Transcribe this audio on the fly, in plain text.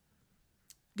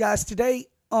Guys, today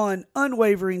on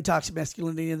Unwavering Toxic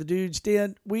Masculinity in the Dude's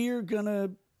Den, we're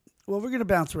gonna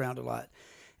bounce around a lot.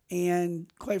 And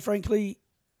quite frankly,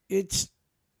 it's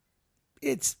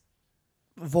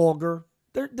vulgar.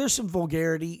 There's some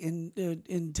vulgarity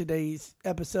in today's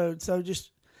episode, so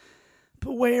just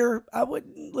beware. I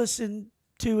wouldn't listen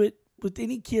to it with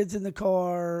any kids in the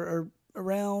car or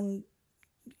around,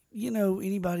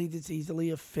 anybody that's easily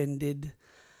offended.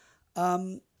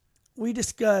 We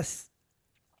discuss,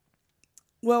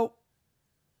 well,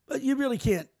 you really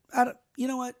can't. You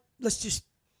know what? Let's just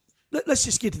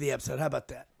get to the episode. How about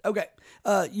that? Okay.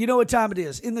 You know what time it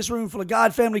is. In this room full of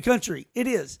God, family, country, it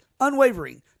is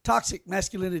Unwavering Toxic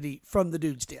Masculinity from the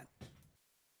Dude's Den.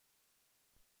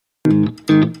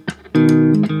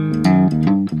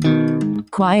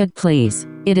 Quiet, please.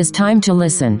 It is time to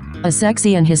listen. A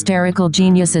sexy and hysterical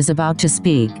genius is about to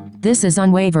speak. This is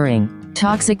Unwavering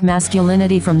Toxic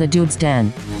Masculinity from the Dude's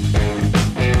Den.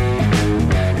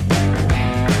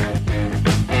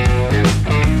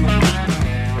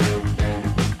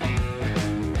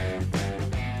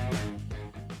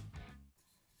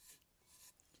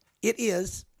 It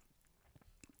is,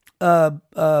 let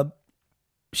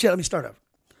me start over.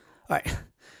 All right.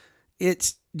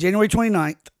 It's January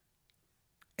 29th.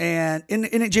 And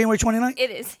isn't it January 29th? It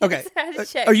is. Okay. I had to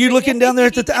check. Are you looking down there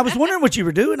at the I was wondering what you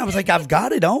were doing. I was like, I've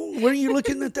got it on. What are you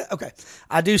looking at? Okay.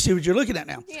 I do see what you're looking at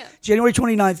now. Yeah. January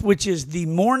 29th, which is the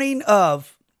morning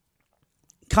of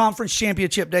conference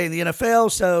championship day in the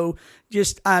NFL. So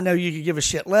I know you could give a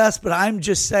shit less, but I'm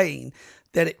just saying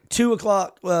that at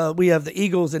 2:00, we have the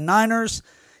Eagles and Niners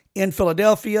in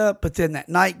Philadelphia, but then that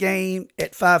night game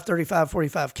at 5:30,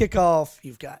 5:45 kickoff,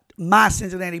 you've got my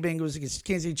Cincinnati Bengals against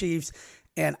Kansas City Chiefs,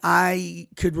 and I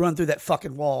could run through that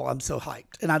fucking wall. I'm so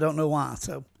hyped, and I don't know why.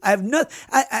 So I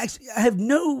have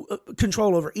no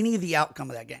control over any of the outcome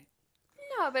of that game.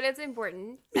 No, but it's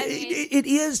important. It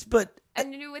is, but I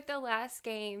knew with the last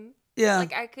game. Yeah.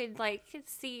 Like, I could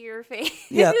see your face.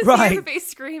 Yeah, see right. your face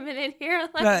screaming in here.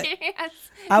 Like, Right. yes.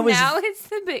 Now it's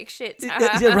the big shit time.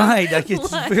 Right. Like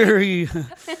it's very,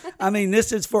 I mean,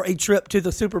 this is for a trip to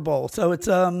the Super Bowl. So it's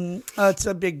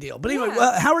a big deal. But anyway,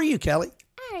 how are you, Kelly?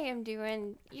 I am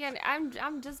doing,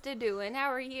 I'm just doing.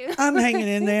 How are you? I'm hanging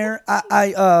in there.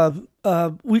 I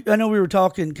know we were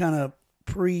talking kind of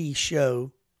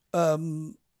pre-show,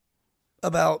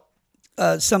 about,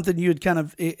 something you had kind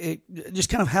of, just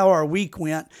kind of how our week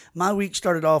went. My week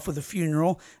started off with a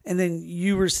funeral, and then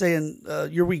you were saying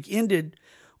your week ended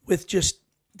with just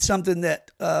something that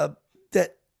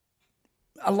that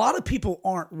a lot of people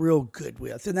aren't real good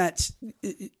with, and that's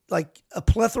like a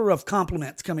plethora of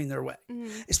compliments coming their way,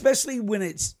 especially when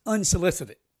it's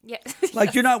unsolicited. Yeah.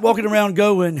 Like you're not walking around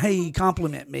going, "Hey,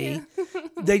 compliment me."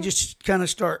 They just kind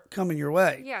of start coming your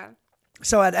way. Yeah.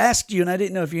 So I'd asked you, and I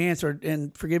didn't know if you answered,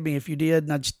 and forgive me if you did,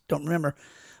 and I just don't remember.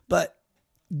 But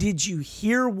did you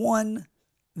hear one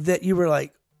that you were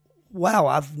like, wow,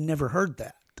 I've never heard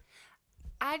that?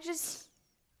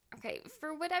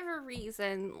 For whatever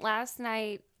reason, last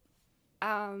night,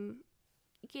 a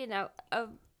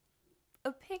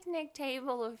picnic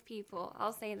table of people,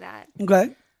 I'll say that.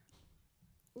 Okay.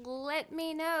 Let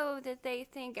me know that they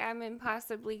think I'm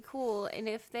impossibly cool, and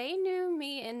if they knew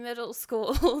me in middle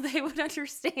school, they would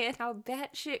understand how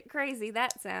batshit crazy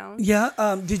that sounds. Yeah.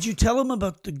 Did you tell them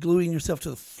about the gluing yourself to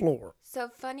the floor? So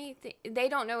funny, they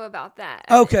don't know about that.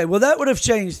 Okay, well that would have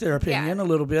changed their opinion a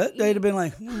little bit. They'd have been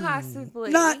like,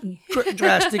 possibly not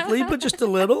drastically, but just a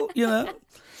little.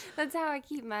 That's how I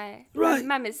keep my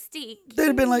mystique. They'd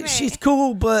have been like, she's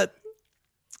cool, but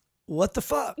what the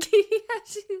fuck? Yeah,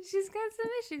 she's got some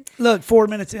issues. Look, 4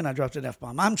 minutes in, I dropped an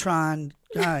F-bomb. I'm trying.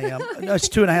 I am. No, it's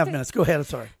 2.5 minutes. Go ahead. I'm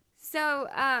sorry. So,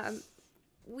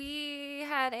 we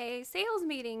had a sales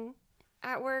meeting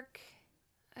at work.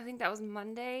 I think that was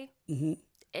Monday. Mm-hmm.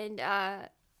 And I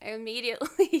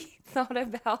immediately thought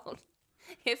about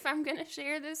if I'm going to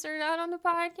share this or not on the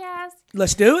podcast.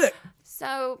 Let's do it.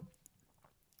 So,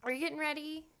 we're getting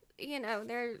ready.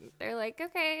 They're like,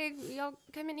 okay, y'all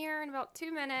come in here in about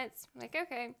 2 minutes. I'm like,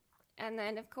 okay. And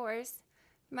then, of course,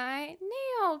 my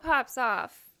nail pops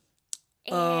off.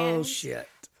 And oh, shit.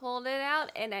 Pulled it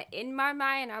out, and in my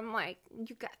mind, I'm like,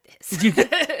 you got this.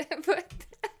 But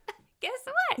guess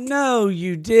what? No,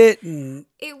 you didn't.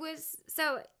 It was,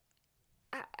 so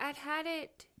I'd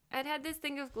had this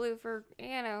thing of glue for,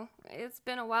 it's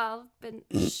been a while. Been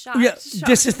shocked. Yeah,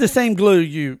 this is the same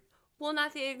glue well,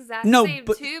 not the exact same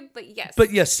tube, but yes.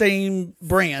 But yes, same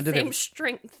brand. Same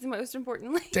strength, most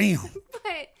importantly. Damn.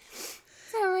 But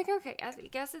So I'm like, okay, I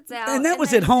guess it's out. And that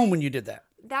was at home when you did that.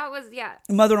 That was, yeah.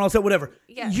 Mother-in-law said, whatever.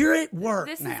 Yeah. You're at work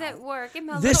This now. is at work in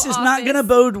my This little is not going to office.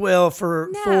 bode well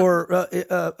for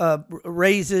No.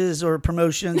 raises or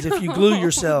promotions if you glue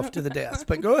yourself to the desk.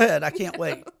 But go ahead. I can't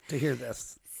wait to hear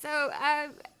this. So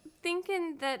I'm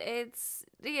thinking that it's,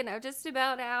 just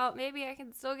about out. Maybe I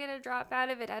can still get a drop out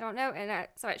of it. I don't know. And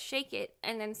so I shake it,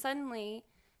 and then suddenly,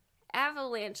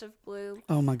 avalanche of glue.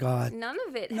 Oh, my God. None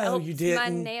of it No, helped you my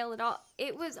didn't. nail at all.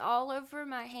 It was all over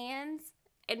my hands.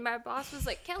 And my boss was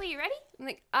like, Kelly, you ready? I'm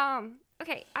like,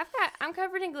 okay, I'm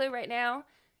covered in glue right now.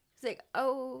 He's like,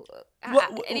 oh,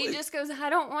 and he just goes, I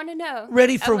don't want to know.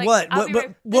 Ready for like,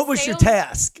 what? What was your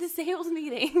task? The sales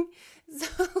meeting. So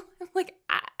I'm like,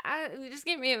 just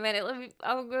give me a minute.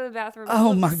 I'll go to the bathroom.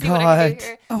 Oh, my God.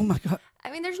 Oh, my God. I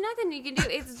mean, there's nothing you can do.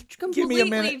 It's Give me a completely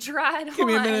minute. dried on. Give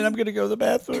me a minute. I'm going to go to the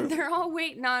bathroom. They're all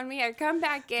waiting on me. I come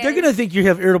back in. They're going to think you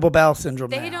have irritable bowel syndrome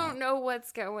They now. don't know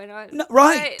what's going on. No,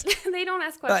 right. But they don't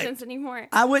ask questions anymore.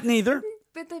 I wouldn't either.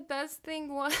 But the best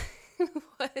thing was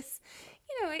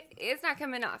it's not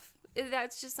coming off.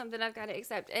 That's just something I've got to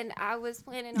accept. And I was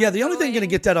planning on The only thing going to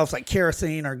get that off is like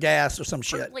kerosene or gas or some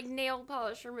shit. like nail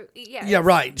polish removal. Yeah,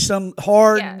 right. Some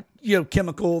hard,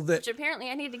 chemical which apparently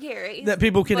I need to carry. that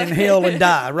people can inhale and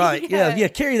die. Right. Yeah.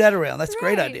 Carry that around. That's a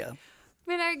great idea.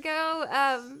 When I go,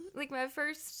 my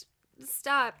first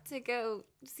stop to go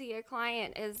see a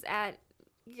client is at,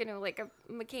 like a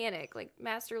mechanic, like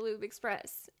Master Lube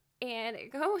Express. And I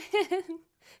go in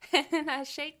and I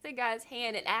shake the guy's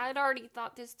hand, and I had already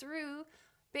thought this through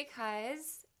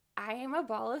because I am a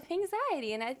ball of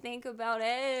anxiety and I think about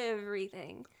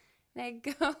everything. And I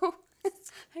go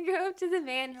up to the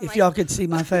man. If y'all could see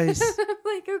my face. I'm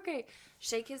like, okay,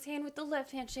 shake his hand with the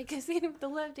left hand, shake his hand with the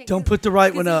left hand. Don't put the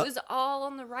right one up. It was all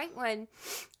on the right one.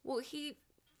 Well, he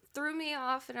threw me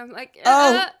off, and I'm like,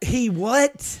 he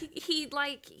what? He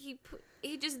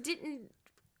just didn't.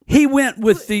 He went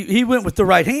with the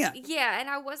right hand. Yeah, and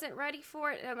I wasn't ready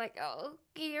for it. And I'm like, oh,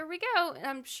 here we go. And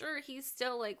I'm sure he's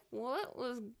still like, what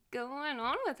was going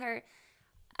on with her?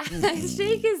 I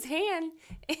shake his hand,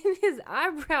 and his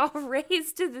eyebrow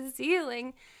raised to the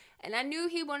ceiling. And I knew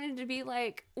he wanted to be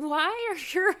like, why are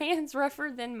your hands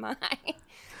rougher than mine?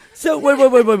 So, wait.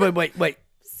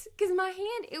 Because my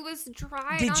hand, it was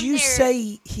dry. Did you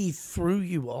say he threw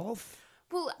you off?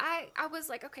 Well, I was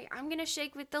like, okay, I'm going to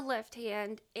shake with the left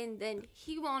hand, and then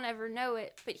he won't ever know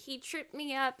it, but he tripped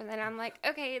me up, and then I'm like,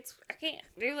 okay, I can't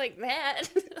do like that.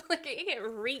 Like, I can't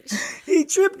reach. He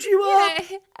tripped you up?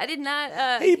 I did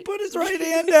not. He put his right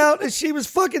hand out, and she was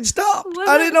fucking stopped.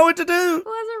 I didn't know what to do. Wasn't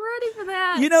ready for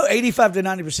that. 85 to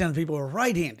 90% of people are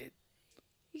right-handed.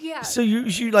 Yeah. So you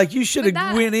should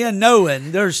have went in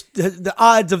knowing there's the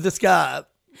odds of this guy.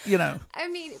 I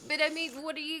mean,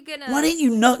 what are you gonna? Why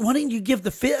didn't you give the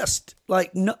fist?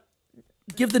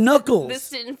 Give the knuckles.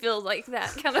 This didn't feel like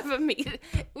that kind of a meet.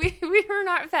 We were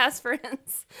not fast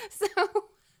friends, so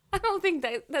I don't think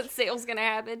that sale's gonna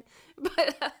happen.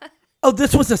 But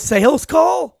this was a sales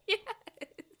call? Yes.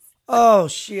 Oh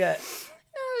shit.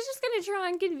 I was just gonna try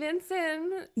and convince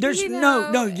him. There's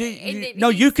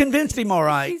you convinced him all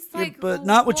right, like, but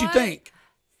not what you think.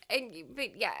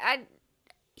 But yeah,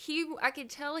 I could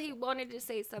tell he wanted to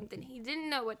say something. He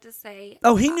didn't know what to say.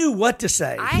 Oh, he knew what to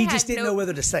say. He just didn't know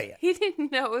whether to say it. He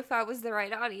didn't know if I was the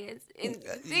right audience. And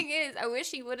the thing is, I wish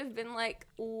he would have been like,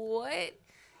 what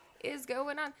is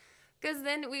going on? Because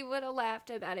then we would have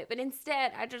laughed about it. But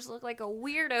instead, I just look like a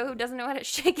weirdo who doesn't know how to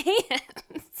shake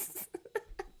hands.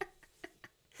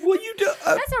 Well, you do.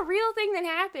 That's a real thing that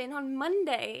happened on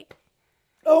Monday.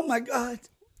 Oh, my God.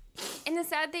 And the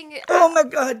sad thing is... Oh, my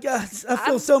God, guys. I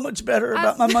feel so much better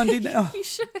about my Monday now. You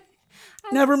should.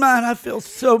 Never mind. I feel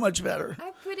so much better.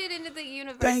 I put it into the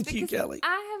universe. Thank you, Kelly.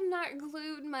 I have not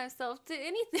glued myself to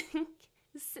anything.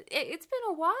 It's been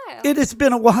a while. It has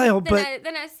been a while, but...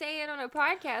 Then I say it on a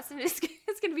podcast, and it's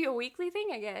going to be a weekly thing,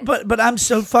 I guess. But I'm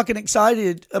so fucking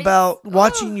excited about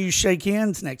watching you shake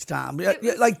hands next time.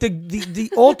 Like the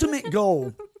ultimate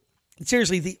goal...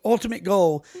 Seriously, the ultimate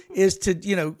goal is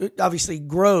to, obviously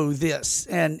grow this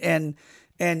and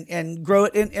grow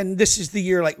it. And this is the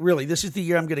year, this is the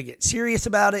year I'm going to get serious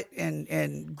about it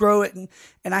and grow it.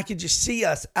 And I could just see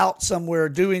us out somewhere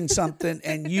doing something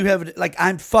and you have it,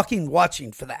 I'm fucking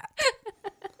watching for that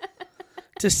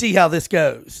to see how this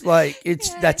goes.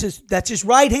 That's his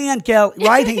right hand, Kelly,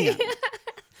 right hand.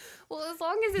 Well, as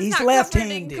long as it's he's not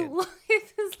left-handed. covered in glue,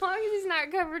 as long as he's not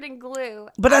covered in glue.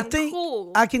 But I'm I think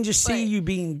cool, I can just see you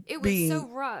being. It was so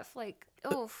rough,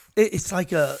 It's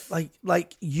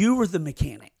like you were the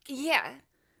mechanic. Yeah.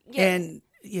 And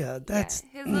that's.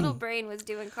 His little brain was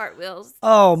doing cartwheels.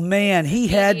 Oh man, he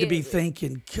had to be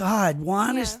thinking, God,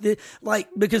 why is this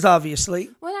because obviously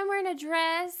when I'm wearing a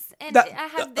dress and I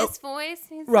have this voice,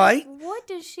 he's right? Like, what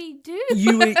does she do?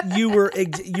 You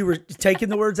were taking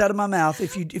the words out of my mouth.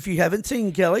 If you haven't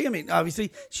seen Kelly, I mean,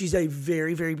 obviously she's a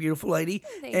very, very beautiful lady,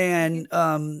 and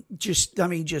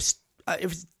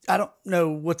if I don't know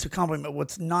what's a compliment,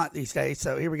 what's not these days.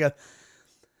 So here we go.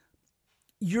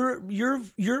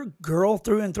 You're girl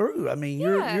through and through. I mean,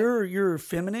 you're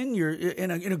feminine. You're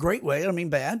in a great way. I don't mean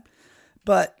bad,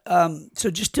 but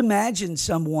so just imagine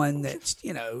someone that's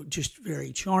just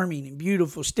very charming and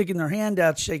beautiful, sticking their hand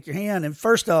out to shake your hand. And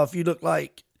first off, you look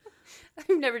like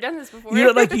I've never done this before. You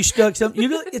look like you stuck something.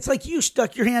 It's like you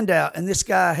stuck your hand out, and this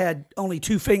guy had only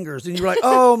 2 fingers, and you're like,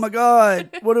 oh my God,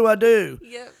 what do I do?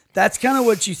 Yep. That's kind of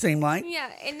what you seem like. Yeah,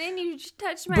 and then you just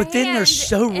touch my hand. But then they're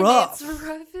so rough. It's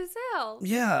rough as hell.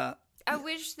 Yeah. I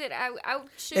wish that I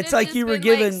should it's have like just you were been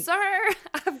given, like, sir,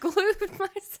 I've glued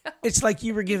myself. It's like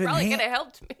you were given probably could have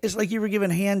helped me. It's like you were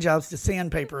given hand jobs to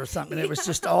sandpaper or something. It was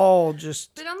just all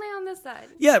just. But only on this side.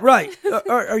 Yeah, right.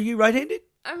 Are you right-handed?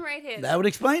 I'm right-handed. That would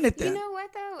explain it then. You know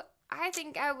what, though? I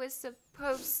think I was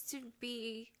supposed to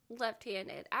be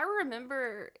left-handed. I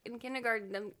remember in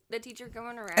kindergarten the teacher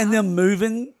going around. And them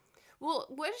moving. Well,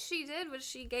 what she did was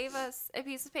she gave us a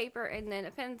piece of paper and then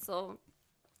a pencil.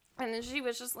 And then she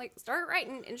was just like, start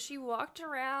writing. And she walked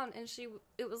around and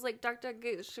it was like Duck, Duck,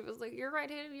 Goose. She was like, you're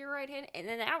right-handed, you're right-handed. And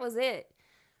then that was it.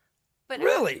 But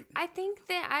really? I think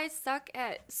that I suck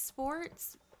at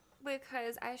sports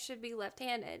because I should be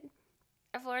left-handed.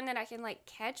 I've learned that I can like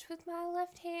catch with my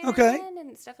left hand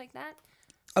and stuff like that.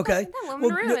 Okay. That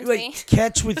woman ruined me.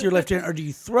 Catch with your left hand, or do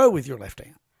you throw with your left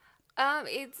hand?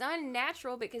 It's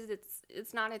unnatural because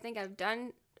it's not. I think I've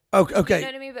done. Okay. You know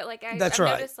what I mean? But like I've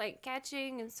noticed like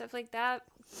catching and stuff like that.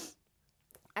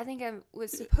 I think I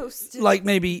was supposed to like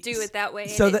maybe do it that way.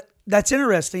 So that's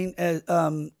interesting.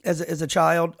 As a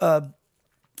child,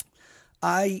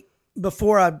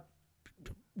 before I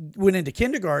went into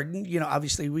kindergarten,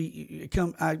 obviously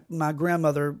my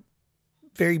grandmother,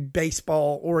 very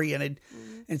baseball oriented.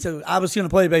 And so I was going to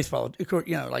play baseball,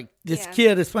 like this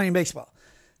kid is playing baseball.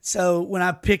 So when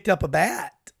I picked up a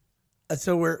bat,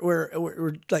 so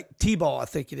we're like T-ball, I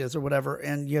think it is, or whatever.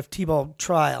 And you have T-ball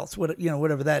tryouts,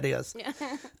 whatever that is. Yeah.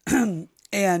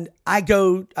 And I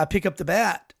pick up the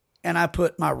bat and I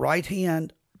put my right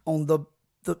hand on the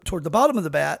toward the bottom of the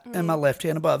bat and my left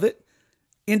hand above it,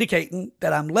 indicating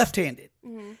that I'm left-handed.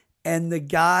 Mm-hmm. And the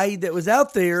guy that was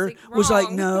out there was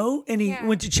like, no. And he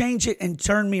went to change it and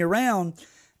turned me around.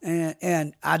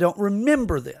 And I don't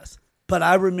remember this, but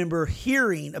I remember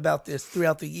hearing about this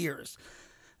throughout the years,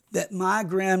 that my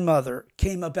grandmother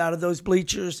came up out of those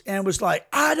bleachers and was like,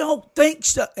 I don't think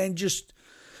so. And just,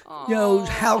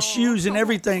 house shoes and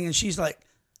everything. And she's like,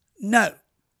 no,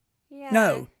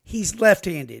 he's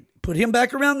left-handed. Put him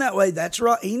back around that way. That's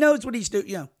right. He knows what he's doing.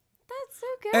 That's so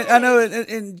good. And I know,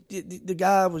 and the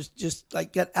guy was just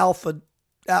like got alphaed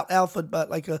by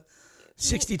like a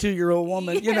 62-year-old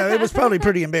woman. It was probably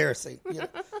pretty embarrassing.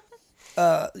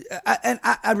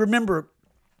 I remember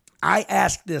I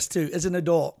asked this too as an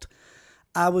adult.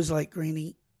 I was like,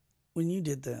 Granny, when you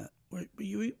did that, were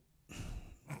you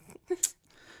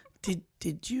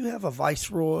did you have a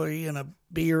Viceroy and a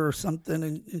beer or something?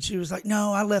 And she was like,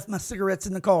 no, I left my cigarettes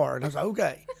in the car. And I was like,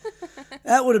 okay.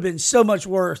 That would have been so much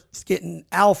worse, getting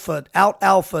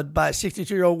out-alphaed by a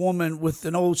 62-year-old woman with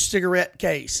an old cigarette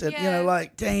case. And,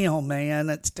 like, damn, man,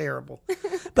 that's terrible.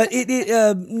 But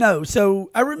no. So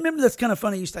I remember, that's kind of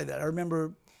funny you say that. I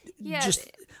remember just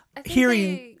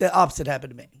hearing the opposite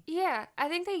happen to me. Yeah, I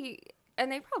think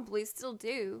and they probably still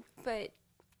do, but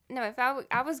no, if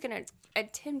I was going to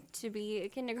attempt to be a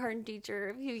kindergarten teacher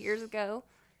a few years ago,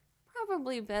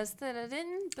 probably best that I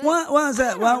didn't. But why is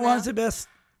that? Why is it best?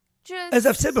 Just, as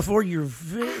I've said before, you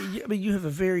have a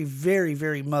very, very,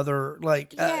 very mother,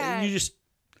 you just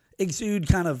exude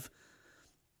kind of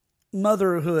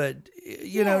motherhood.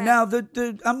 Now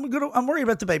I'm worried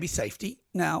about the baby's safety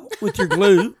now with your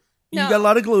glue. You got a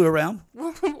lot of glue around.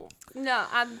 No,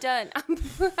 I'm done.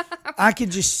 I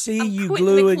could just see you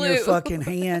gluing your fucking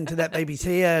hand to that baby's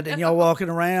head, and y'all walking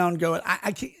around going,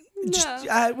 I can't. We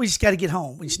just got to get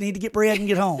home. We just need to get bread and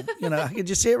get home. I can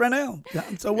just see it right now.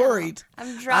 I'm so worried.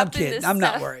 I'm kidding. I'm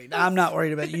not worried. I'm not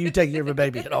worried about you taking care of a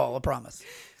baby at all. I promise.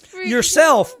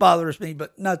 Yourself bothers me,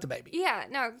 but not the baby. Yeah,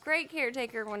 no, great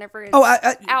caretaker whenever it's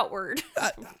outward.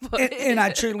 And I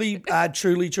truly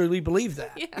believe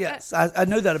that. Yeah. Yes, I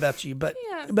know that about you, but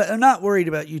I'm not worried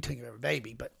about you taking care of a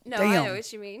baby. But no, damn, I know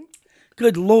what you mean.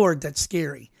 Good Lord, that's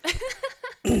scary.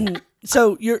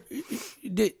 So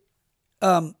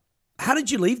How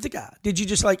did you leave the guy? Did you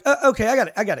just like, okay,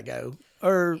 I got to go?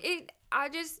 Or I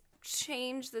just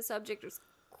changed the subject as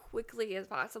quickly as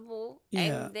possible.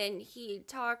 Yeah. And then he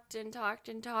talked and talked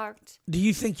and talked. Do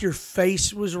you think your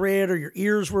face was red or your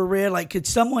ears were red? Like, could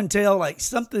someone tell, like,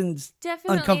 something's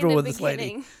Definitely uncomfortable in the with this lady?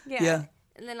 beginning. Yeah.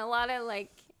 And then a lot of, like,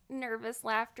 nervous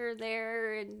laughter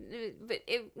there. But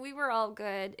we were all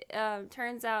good.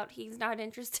 Turns out he's not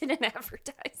interested in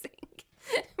advertising.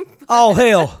 Oh,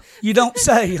 hell. You don't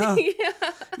say, huh?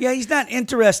 Yeah, he's not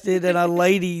interested in a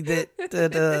lady that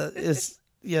is,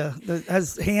 that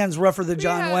has hands rougher than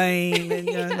John Wayne.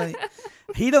 And, like,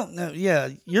 he don't know. Yeah,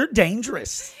 you're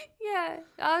dangerous. Yeah,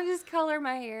 I'll just color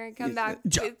my hair and come back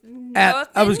with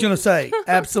nothing. I was going to say,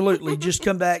 absolutely. Just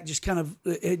come back, just kind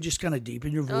of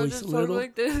deepen your voice a little.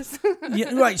 Like this.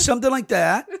 Yeah, right, something like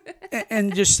that.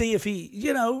 And just see if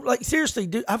he, like, seriously,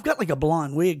 dude, I've got like a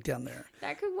blonde wig down there.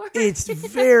 That could work. It's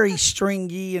very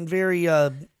stringy and very,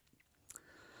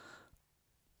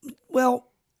 well,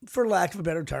 for lack of a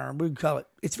better term, we would call it,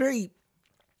 it's very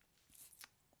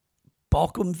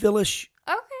Balcomville-ish.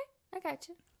 Okay, I got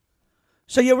you.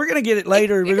 So yeah, we're gonna get it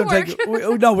later. We're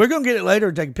gonna we're gonna get it later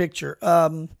and take a picture.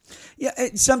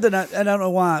 It's something I don't know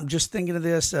why I'm just thinking of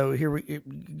this. So here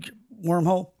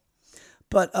wormhole.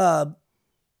 But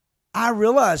I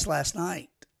realized last night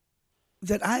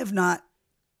that I have not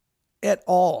at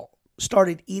all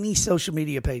started any social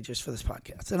media pages for this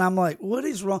podcast, and I'm like, what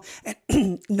is wrong?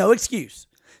 And no excuse.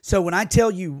 So when I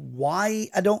tell you why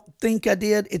I don't think I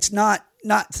did, it's not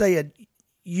saying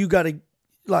you got to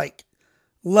like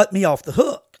let me off the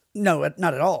hook. No,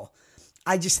 not at all.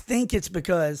 I just think it's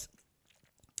because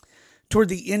toward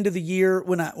the end of the year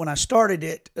when I started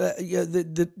it,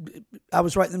 I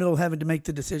was right in the middle of having to make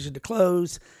the decision to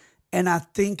close, and I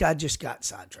think I just got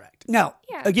sidetracked. Now,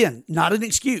 again, not an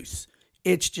excuse.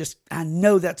 It's just I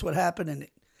know that's what happened, and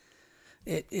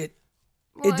it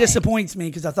disappoints me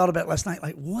because I thought about it last night.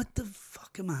 Like, what the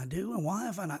fuck am I doing? Why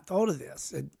have I not thought of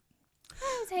this? It'll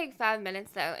take 5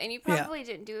 minutes, though. And you probably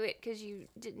didn't do it because you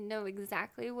didn't know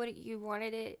exactly what you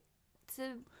wanted it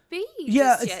to be.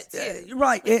 Yeah,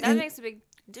 right. Like, that makes a big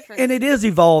difference. And it is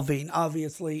evolving,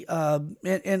 obviously,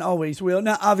 and always will.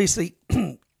 Now, obviously,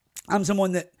 I'm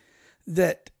someone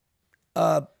that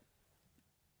I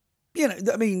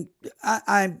mean,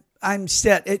 I'm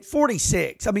set at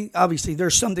 46. I mean, obviously,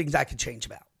 there's some things I could change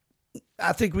about.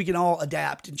 I think we can all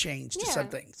adapt and change to some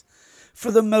things. For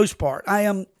the most part,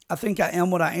 I think I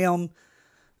am what I am.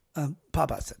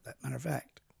 Popeye said that, matter of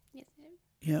fact. Yes, I did.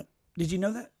 Yeah. Did you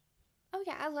know that? Oh,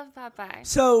 yeah, I love Popeye.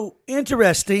 So,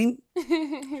 interesting.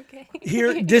 Okay.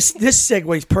 Here, this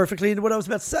segues perfectly into what I was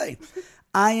about to say.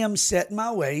 I am set in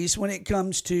my ways when it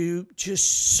comes to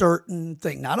just certain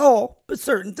things. Not all, but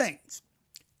certain things.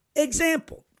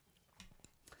 Example.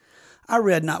 I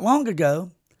read not long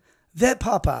ago that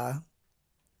Popeye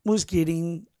was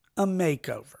getting a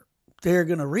makeover. They're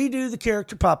going to redo the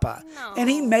character Popeye. No. And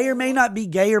he may or may not be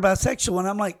gay or bisexual. And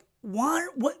I'm like, why?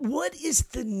 What is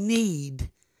the need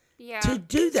to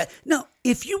do that? No,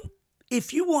 if you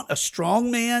want a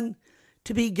strong man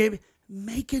to be gay,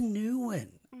 make a new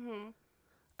one. Mm-hmm.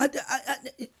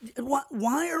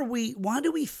 Why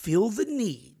do we feel the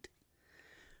need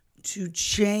to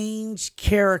change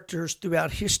characters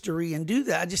throughout history and do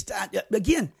that?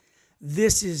 Again,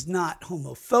 this is not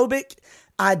homophobic.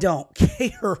 I don't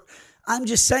care. I'm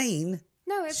just saying,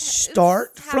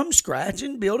 start from scratch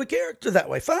and build a character that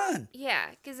way. Fine. Yeah,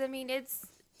 because, I mean, it's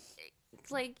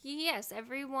like, yes,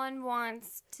 everyone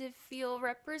wants to feel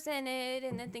represented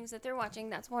in the things that they're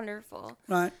watching. That's wonderful.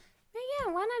 Right. But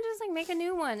yeah, why not just like make a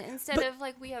new one instead of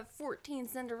like we have 14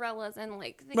 Cinderellas and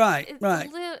like right.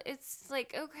 It's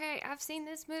like, okay, I've seen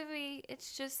this movie.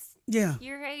 It's just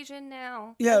you're Asian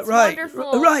now. Yeah, it's right,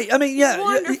 wonderful. right. I mean,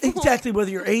 Wonderful. exactly.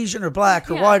 Whether you're Asian or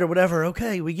black or white or whatever,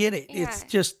 okay, we get it. Yeah. It's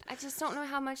just I just don't know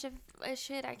how much of a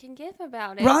shit I can give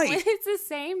about it. Right, It's the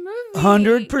same movie.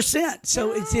 100%.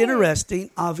 So it's interesting.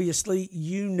 Obviously,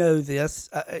 you know this.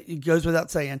 It goes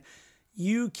without saying.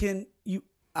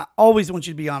 I always want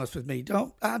you to be honest with me.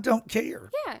 I don't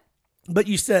care. Yeah. But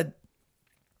you said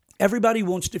everybody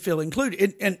wants to feel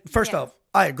included. And first off,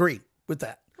 I agree with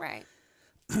that. Right.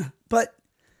 But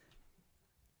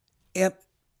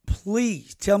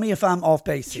please tell me if I'm off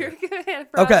base here. You're good.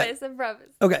 I promise.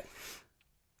 Okay.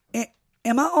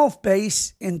 Am I off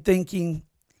base in thinking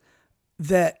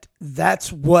that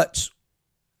that's what's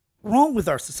wrong with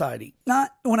our society?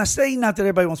 Not when I say not that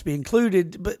everybody wants to be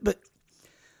included, but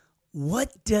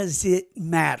what does it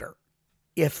matter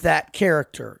if that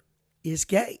character is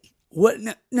gay? What?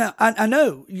 No, I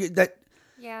know that.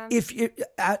 Yeah.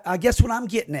 I guess what I'm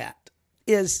getting at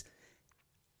is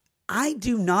I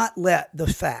do not let the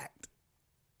fact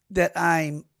that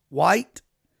I'm white,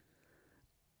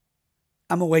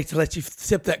 I'm going to wait to let you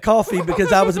sip that coffee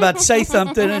because I was about to say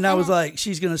something and I was like,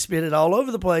 she's going to spit it all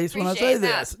over the place when I say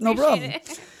this. No problem.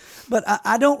 But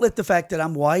I don't let the fact that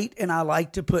I'm white and I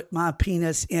like to put my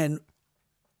penis in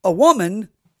a woman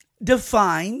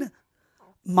define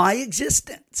my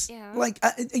existence. Yeah. Like,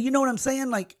 you know what I'm saying?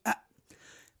 Like,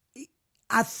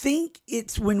 I think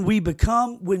it's when we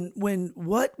become, when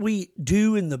what we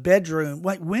do in the bedroom,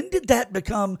 like when did that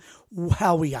become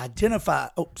how we identify?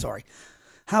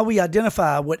 How we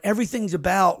identify what everything's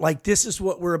about. Like this is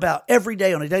what we're about every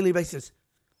day on a daily basis.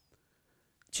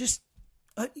 Just,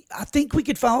 I think we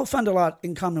could find a lot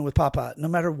in common with Popeye, no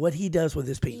matter what he does with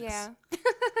his penis. Yeah.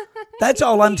 That's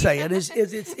all I'm saying.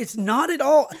 It's not at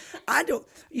all. I don't.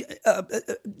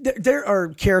 There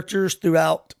are characters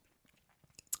throughout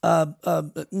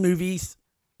movies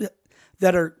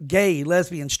that are gay,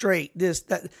 lesbian, straight. This,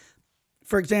 that.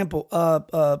 For example,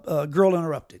 Girl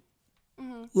Interrupted.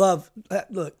 Mm-hmm. Love.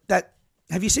 Look, that.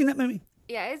 Have you seen that movie?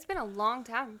 Yeah, it's been a long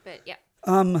time, but yeah.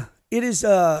 It is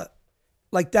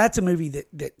like that's a movie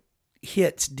that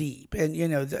hits deep, and you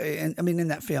know, and I mean, in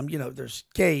that film, you know, there's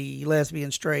gay,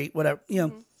 lesbian, straight, whatever, you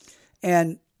know,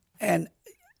 and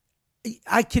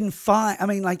I can find. I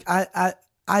mean, like I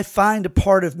find a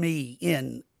part of me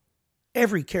in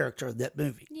every character of that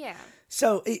movie. Yeah.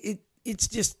 So it's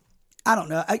just, I don't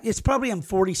know. It's probably I'm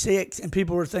 46 and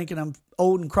people are thinking I'm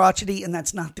old and crotchety, and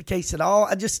that's not the case at all.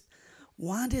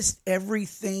 Why does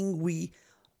everything we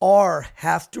are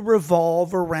have to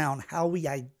revolve around how we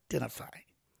identify?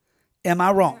 Am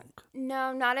I wrong?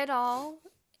 No, not at all.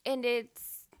 And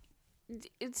it's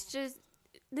just,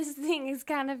 this thing has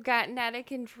kind of gotten out of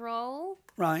control.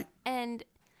 Right. And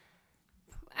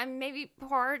I'm maybe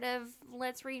part of,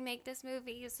 let's remake this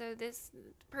movie so this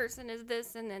person is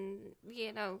this, and then,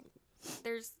 you know,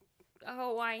 there's a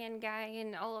Hawaiian guy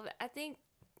and all of it. I think.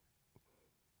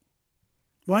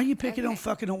 Why are you picking on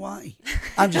fucking Hawaii?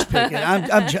 I'm just picking.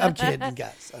 I'm kidding,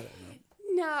 guys. I don't know.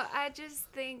 No, I just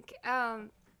think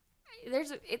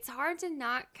it's hard to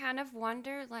not kind of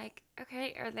wonder, like,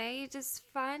 okay, are they just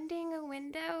finding a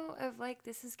window of like,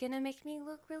 this is gonna make me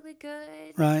look really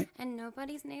good, right? And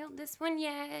nobody's nailed this one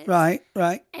yet, right?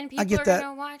 And people are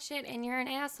gonna watch it, and you're an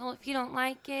asshole if you don't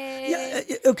like it.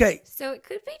 Yeah, okay. So it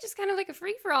could be just kind of like a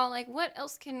free for all. Like, what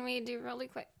else can we do really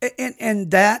quick?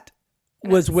 And that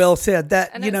was well said.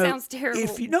 That, you know, sounds terrible,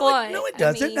 if you know, it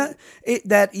doesn't. I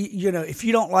mean, you know, if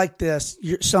you don't like this,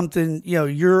 you're something. You know,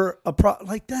 you're a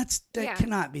like that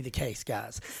cannot be the case,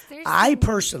 guys. I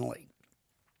personally,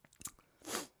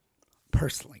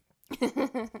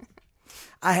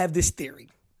 I have this theory.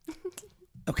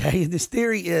 Okay, this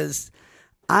theory is,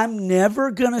 I'm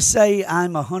never gonna say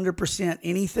I'm 100%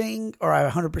 anything, or I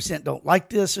 100% don't like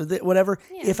this or that, whatever,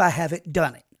 if I haven't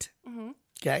done it. Mm-hmm.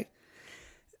 Okay.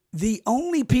 The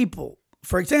only people,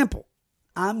 for example,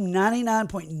 I'm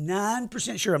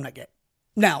 99.9% sure I'm not gay.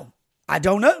 Now, I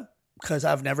don't know because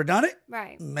I've never done it.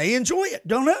 Right. May enjoy it.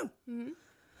 Don't know. Mm-hmm.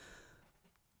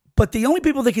 But the only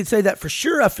people that can say that for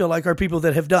sure, I feel like, are people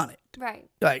that have done it. Right.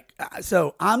 Like,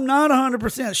 so I'm not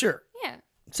 100% sure. Yeah.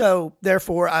 So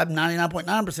therefore, I'm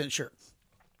 99.9% sure.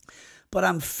 But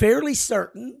I'm fairly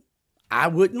certain I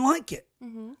wouldn't like it.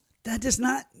 Mm-hmm. That does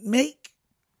not make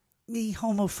me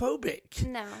homophobic.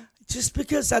 No. Just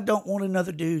because I don't want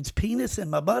another dude's penis in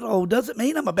my butthole doesn't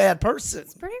mean I'm a bad person.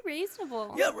 It's pretty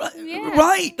reasonable. Yeah, right. Yeah.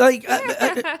 Right. Like,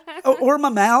 or my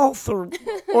mouth, or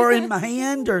in my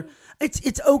hand, or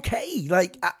it's okay.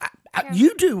 Like,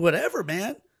 you do whatever,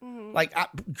 man. Mm-hmm. Like,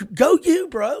 go you,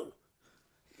 bro.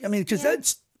 I mean, because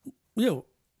that's, you know,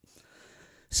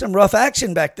 some rough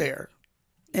action back there,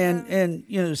 and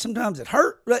you know, sometimes it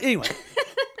hurt. But anyway.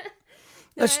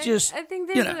 Let's just, I think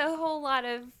there's a whole lot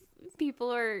of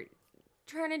people are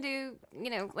trying to do, you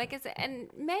know, like I said, and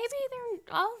maybe they're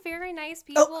all very nice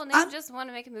people, and they just want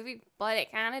to make a movie, but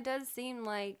it kind of does seem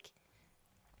like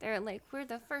they're like, we're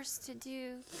the first to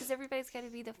do, because everybody's got to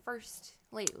be the first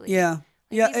lately. Yeah.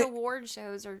 Like, these award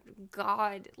shows are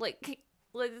God. Like,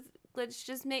 let's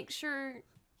just make sure,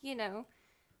 you know,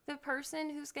 the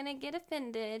person who's going to get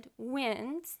offended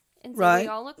wins, and so we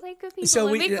all look like good people.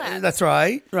 So that's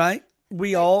right.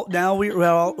 We all accept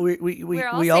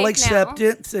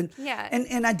it, and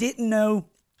I didn't know,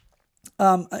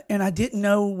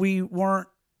 we weren't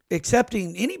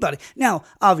accepting anybody. Now,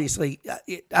 obviously,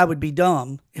 I would be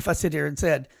dumb if I sit here and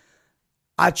said,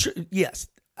 I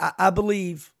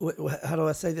believe. How do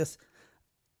I say this?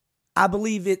 I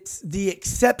believe it's the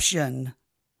exception,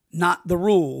 not the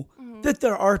rule, that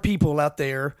there are people out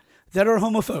there that are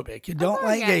homophobic and don't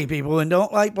like gay people and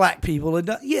don't like black people, and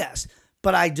yes.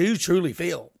 But I do truly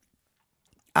feel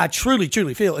I truly,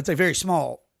 truly feel it's a very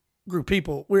small group of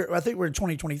people. I think we're in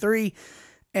 2023,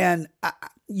 and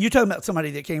you're talking about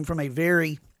somebody that came from a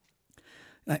very,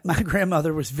 like my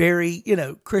grandmother was very,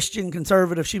 Christian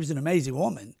conservative. She was an amazing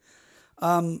woman.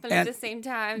 But at the same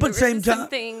time, but same time,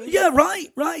 things. Yeah,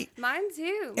 right. Mine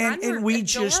too. And Mine were we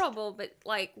adorable, but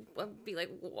like, I'd be like,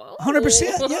 whoa.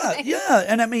 100%. Yeah.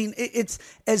 And I mean, it's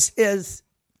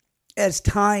as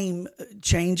time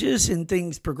changes and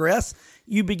things progress,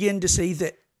 you begin to see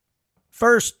that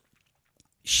first,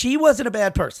 she wasn't a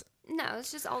bad person. No,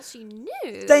 it's just all she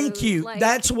knew. Thank you.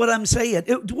 That's what I'm saying.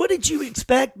 What did you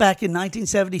expect back in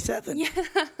 1977? Yeah.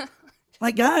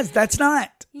 Like, guys,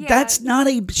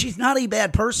 she's not a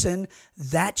bad person.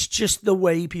 That's just the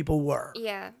way people were.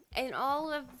 Yeah. And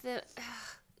all of the,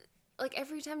 like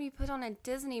every time you put on a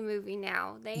Disney movie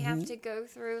now, they have to go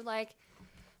through like,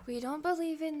 we don't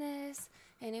believe in this,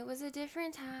 and it was a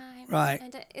different time. Right.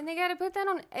 And they got to put that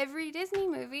on every Disney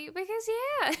movie because,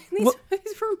 these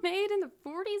movies were made in the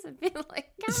 40s and been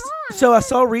like, come on. So I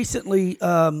saw recently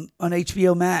on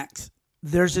HBO Max,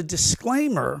 there's a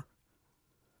disclaimer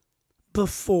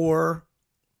before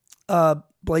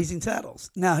Blazing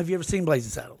Saddles. Now, have you ever seen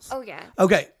Blazing Saddles? Oh, yeah.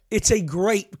 Okay. It's a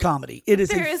great comedy. It is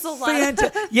there is a lot.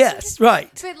 Yes,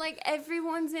 right. But like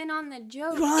everyone's in on the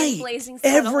joke. Right. In Blazing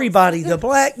Saddles. Everybody, the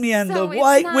black men, So the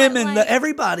white not women, like,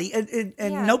 everybody,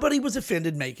 and nobody was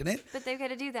offended making it. But they've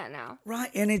got to do that now.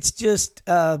 Right, and it's just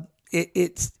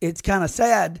it's kind of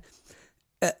sad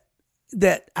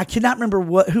that I cannot remember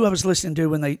who I was listening to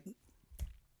when they.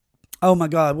 Oh my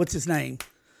God, what's his name?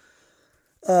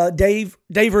 Dave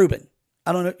Rubin.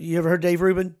 I don't know. You ever heard Dave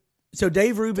Rubin? So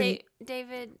Dave Rubin.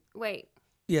 David, wait.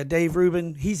 Yeah, Dave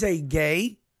Rubin. He's a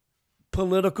gay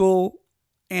political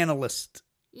analyst.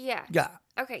 Yeah. Guy.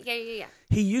 Okay. Yeah.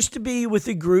 He used to be with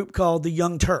a group called the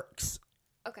Young Turks.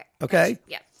 Okay. Okay.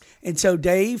 Yeah. And so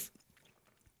Dave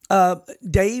began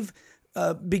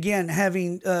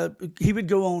having. He would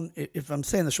go on. If I'm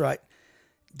saying this right,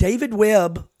 David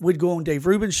Webb would go on Dave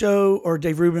Rubin's show, or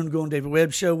Dave Rubin would go on David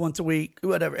Webb's show once a week,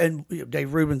 whatever. And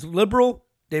Dave Rubin's liberal,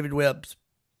 David Webb's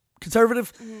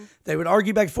conservative. Mm-hmm. They would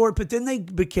argue back and forth, but then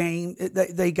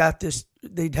they got this.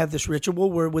 They'd have this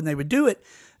ritual where when they would do it,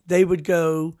 they would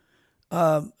go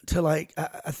to like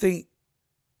I think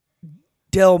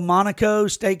Delmonico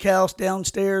Steakhouse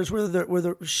downstairs where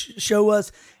the show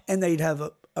was, and they'd have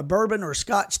a bourbon or a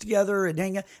scotch together and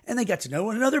hang out, and they got to know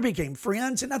one another, became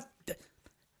friends, and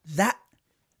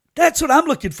that's what I'm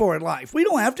looking for in life. We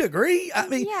don't have to agree. I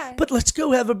mean, but let's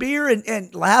go have a beer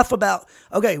and laugh about,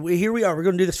 okay, here we are. We're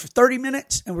going to do this for 30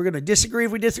 minutes, and we're going to disagree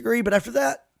if we disagree. But after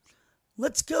that,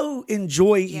 let's go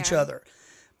enjoy each other.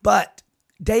 But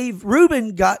Dave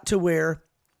Rubin got to where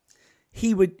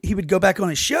he would go back on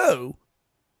his show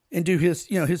and do his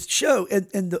show.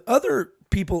 And the other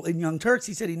people in Young Turks,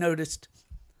 he said he noticed,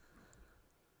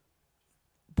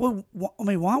 well, I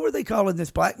mean, why were they calling this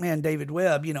black man David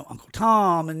Webb, Uncle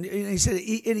Tom? And he said,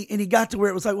 he got to where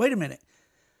it was like, wait a minute,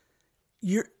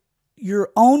 you're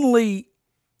only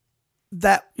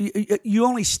that you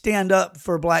only stand up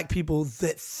for black people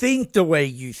that think the way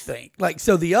you think. Like,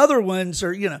 so the other ones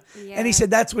are, and he said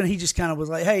that's when he just kind of was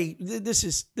like, hey, this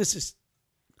is,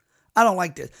 I don't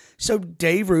like this. So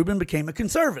Dave Rubin became a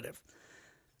conservative,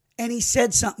 and he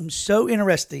said something so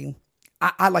interesting.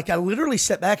 I literally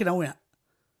sat back and I went,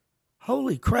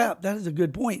 holy crap, that is a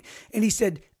good point. And he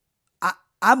said,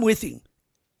 I'm with him.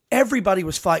 Everybody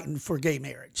was fighting for gay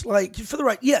marriage. Like, for the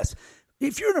right, yes.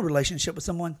 If you're in a relationship with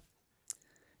someone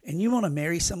and you want to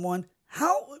marry someone,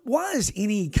 why is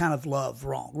any kind of love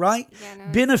wrong, right? Yeah,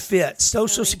 no, benefits,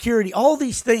 Social Security, all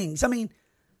these things. I mean,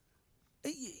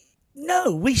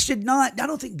 no, we should not. I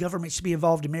don't think government should be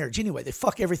involved in marriage anyway. They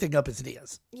fuck everything up as it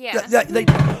is. Yeah.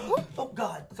 Oh,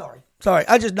 God. Sorry.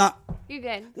 I just not. You're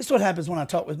good. This is what happens when I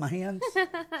talk with my hands.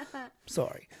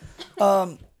 Sorry.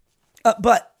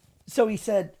 But so he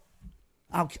said,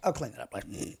 I'll clean it up later.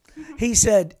 He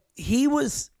said he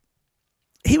was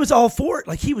all for it.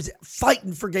 Like, he was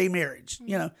fighting for gay marriage.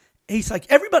 He's like,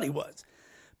 everybody was.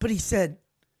 But he said,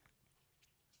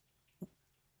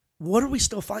 what are we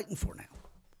still fighting for now?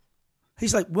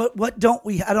 He's like, what don't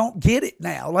we, I don't get it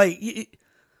now. Like,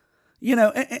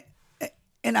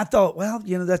 and I thought, well,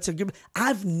 that's a good,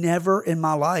 I've never in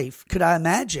my life, could I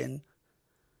imagine,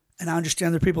 and I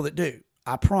understand there are people that do,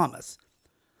 I promise.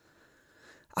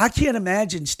 I can't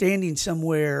imagine standing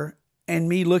somewhere and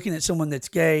me looking at someone that's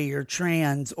gay or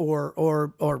trans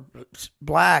or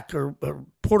black or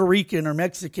Puerto Rican or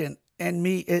Mexican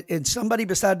and somebody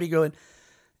beside me going,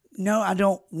 no, I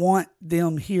don't want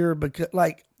them here because,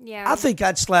 like, Yeah. I think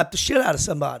I'd slap the shit out of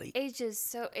somebody. It's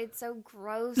so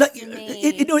gross Like, to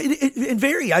me.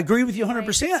 I agree with you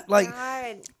 100%. Like,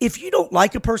 God. if you don't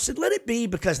like a person, let it be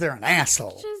because they're an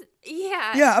asshole.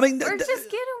 Yeah. I mean, or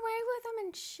just get away with them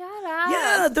and shut up.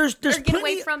 Yeah, there's or get plenty,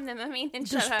 away from them. I mean, and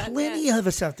shut up. There's plenty of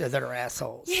us out there that are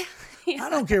assholes. Yeah. I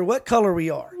don't care what color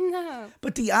we are. No.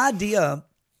 But the idea,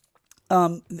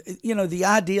 the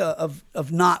idea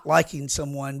of not liking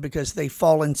someone because they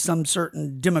fall in some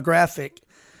certain demographic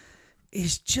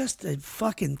is just a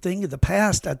fucking thing of the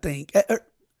past, I think.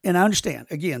 And I understand,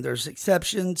 again, there's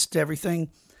exceptions to everything,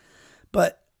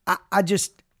 but I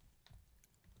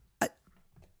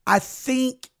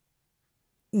think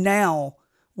now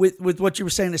with what you were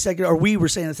saying we were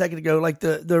saying a second ago, like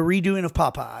the redoing of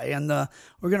Popeye and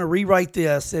we're going to rewrite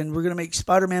this and we're going to make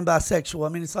Spider-Man bisexual. I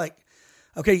mean, it's like,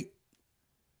 okay,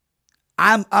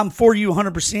 I'm for you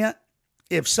 100%.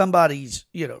 If somebody's,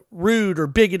 rude or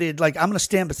bigoted, like, I'm going to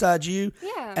stand beside you.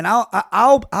 Yeah. And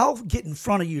I'll get in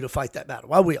front of you to fight that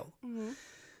battle. I will. Mm-hmm.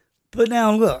 But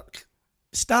now look,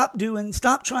 stop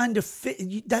trying to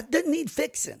that doesn't need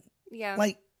fixing. Yeah.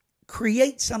 Like,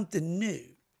 create something new.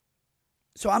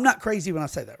 So I'm not crazy when I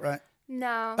say that, right?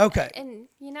 No. Okay. And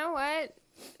you know what?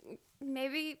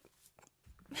 Maybe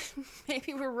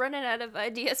we're running out of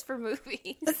ideas for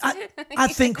movies. I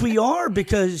think we are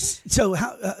because. So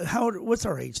what's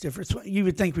our age difference? You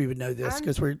would think we would know this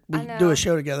because we do a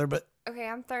show together, but. Okay,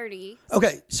 I'm 30.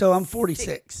 Okay, so I'm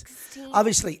 46. 16.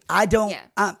 Obviously, I don't.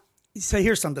 Yeah. So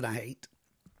here's something I hate.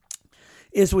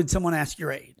 Is when someone asks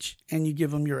your age and you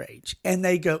give them your age and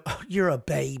they go, "Oh, you're a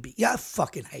baby." Yeah, I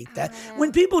fucking hate that.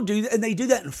 When people do that and they do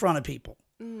that in front of people.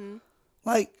 Mm-hmm.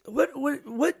 Like, what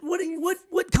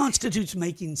constitutes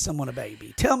making someone a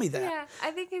baby? Tell me that. Yeah,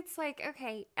 I think it's like,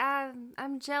 okay,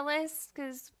 I'm jealous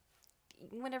because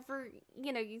whenever,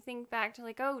 you think back to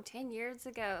like, 10 years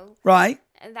ago. Right.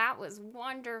 And that was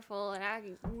wonderful.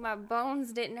 And my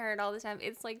bones didn't hurt all the time.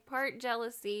 It's like part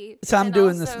jealousy. So I'm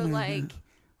doing this. Like,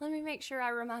 let me make sure I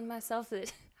remind myself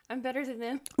that I'm better than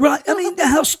them. Right. I mean,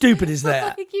 how stupid is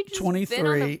that? Like you just 23. been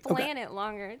on the planet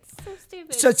longer. It's so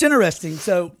stupid. So it's interesting.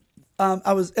 So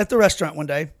I was at the restaurant one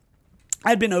day.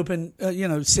 I'd been open,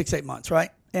 6-8 months,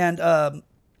 right? And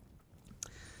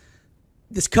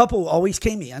this couple always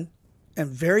came in, and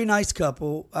very nice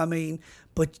couple. I mean,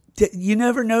 but you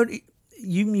never know.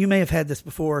 You may have had this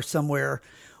before somewhere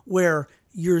where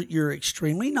you're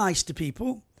extremely nice to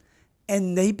people,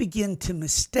 and they begin to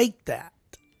mistake that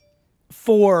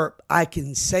for I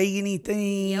can say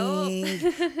anything,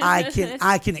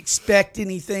 I can expect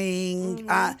anything,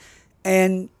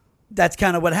 and that's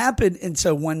kind of what happened. And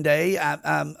so one day,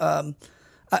 I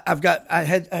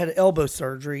had elbow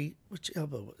surgery. Which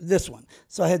elbow? This one.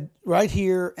 So I had right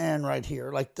here and right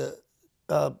here, like the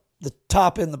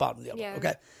top and the bottom of the elbow. Yeah.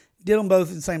 Okay, did them both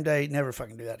in the same day. Never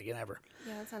fucking do that again ever.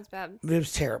 Yeah, that sounds bad. It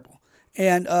was terrible.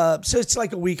 And so it's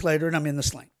like a week later, and I'm in the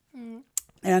sling. Mm-hmm.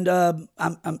 And I'm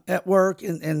at work,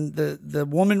 and the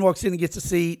woman walks in and gets a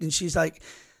seat, and she's like,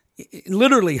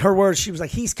 literally her words, she was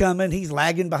like, "He's coming, he's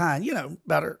lagging behind,"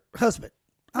 about her husband.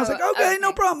 I was like, okay,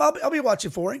 no problem. I'll be watching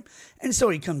for him. And so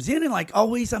he comes in and like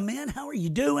always, man, how are you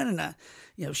doing? And I,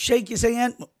 shake his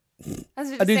hand.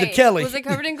 I do the Kelly. Was it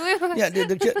covered in glue? Yeah, I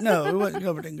did no, it wasn't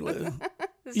covered in glue.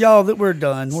 Y'all, we're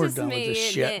done. We're done with this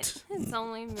shit. It's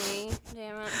only me.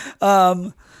 Damn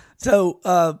it. So,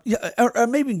 or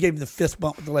maybe gave him the fist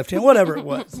bump with the left hand, whatever it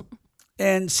was.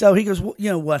 And so he goes,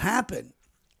 what happened?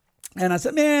 And I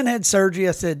said, man, I had surgery.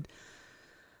 I said,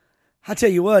 I tell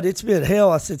you what, it's been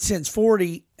hell. I said, since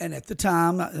 40, and at the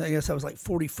time, I guess I was like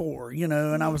 44,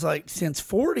 and I was like, since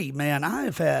 40, man, I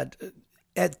have had,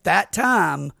 at that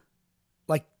time,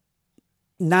 like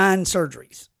 9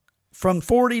 surgeries from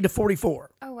 40 to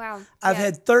 44. Oh, wow. I've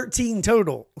had 13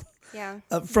 total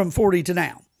from 40 to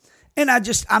now. And I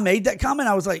made that comment.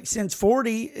 I was like, since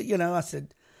 40, I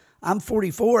said, I'm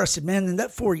 44. I said, man, in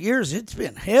that 4 years, it's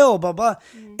been hell, blah, blah.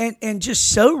 Mm-hmm. And just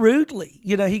so rudely,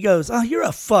 he goes, "Oh, you're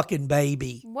a fucking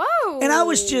baby." Whoa. And I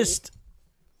was just.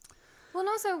 Well, and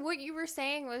also what you were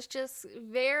saying was just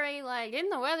very like, in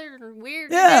the weather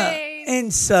weird days.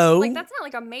 And so. Like, that's not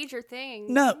like a major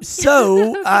thing. No.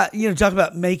 So, talk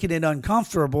about making it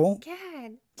uncomfortable.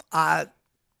 God. I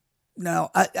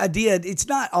did. It's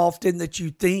not often that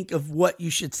you think of what you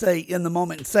should say in the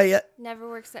moment and say it. Never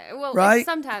works out. Well, right?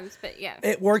 Sometimes, but yeah.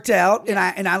 It worked out, and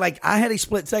I had a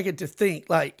split second to think.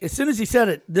 Like, as soon as he said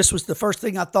it, this was the first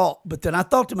thing I thought. But then I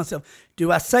thought to myself,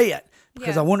 do I say it?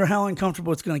 Because I wonder how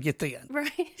uncomfortable it's going to get then.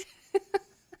 Right.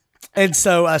 And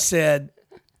so I said,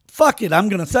 fuck it, I'm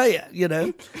going to say it,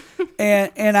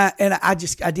 and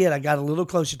I did. I got a little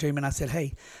closer to him and I said,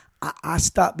 hey, I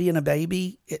stopped being a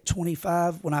baby at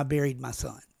 25 when I buried my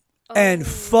son. Oh. And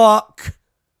fuck,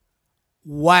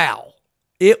 wow.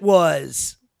 It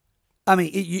was, I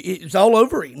mean, it was all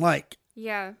over him. Like,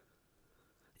 yeah.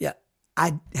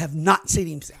 I have not seen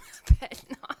him since. Bet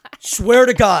not. Swear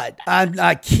to God,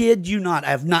 I kid you not. I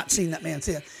have not seen that man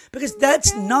since. Because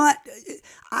that's not,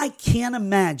 I can't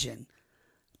imagine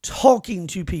talking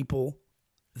to people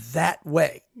that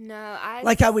way. No,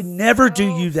 I would never do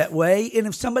you that way. And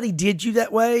if somebody did you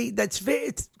that way,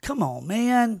 come on,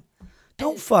 man.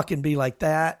 Don't fucking be like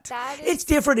that. It's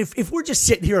different if we're just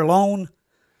sitting here alone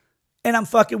and I'm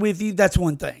fucking with you, that's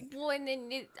one thing. Well, and then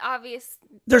it's obvious.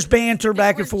 There's banter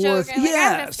back and forth. Joking,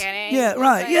 yes. Yeah,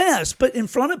 right. Yes. But in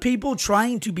front of people,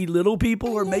 trying to belittle people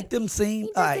or make them seem.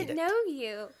 He doesn't know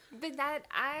you. But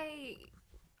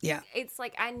yeah. It's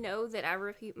like I know that I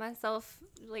repeat myself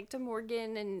like to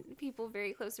Morgan and people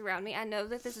very close around me. I know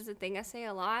that this is a thing I say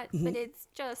a lot, but it's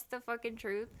just the fucking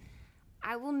truth.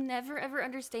 I will never ever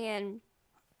understand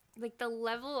like the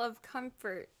level of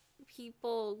comfort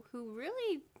people who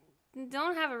really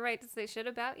don't have a right to say shit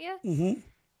about you. Mm-hmm.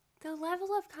 The level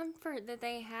of comfort that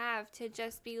they have to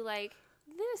just be like,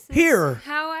 this is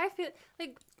how I feel.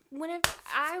 Like whenever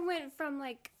I went from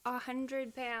like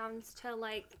 100 pounds to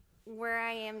like where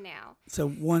I am now. So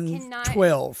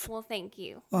 112. Well, thank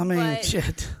you. I mean,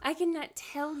 shit. I cannot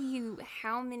tell you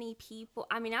how many people.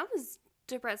 I mean, I was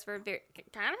depressed for a very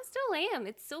kind of still am.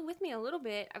 It's still with me a little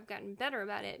bit. I've gotten better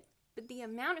about it. But the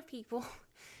amount of people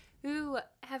who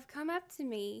have come up to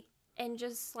me and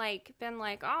just like been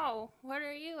like, oh, what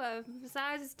are you, a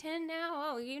size 10 now?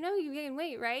 Oh, you know you gain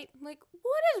weight, right? I'm like,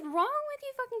 what is wrong with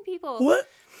you fucking people? What?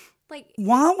 Like,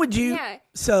 why would you? Yeah.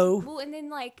 So. Well, and then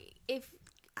like if.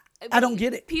 I don't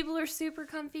get it. People are super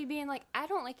comfy being like, I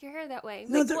don't like your hair that way.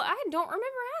 Like, well, I don't remember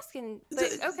asking.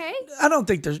 But, okay. I don't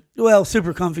think there's,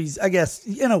 super comfies, I guess,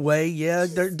 in a way, yeah.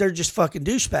 They're just fucking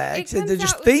douchebags. And they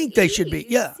just think they should be.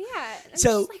 Yeah. Yeah.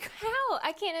 So, just like, how?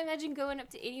 I can't imagine going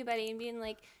up to anybody and being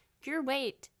like, your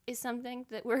weight is something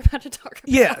that we're about to talk about.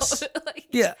 Yes. Like,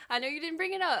 yeah. I know you didn't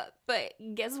bring it up, but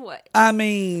guess what? I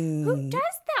mean. Who does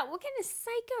that? What kind of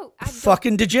psycho?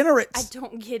 Fucking degenerates. I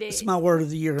don't get it. It's my word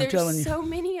of the year, I'm telling you. There's so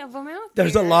many of them out there.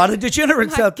 There's a lot of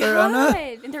degenerates out there, I know.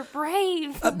 And they're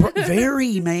brave.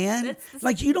 Very, man.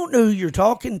 Like, you don't know who you're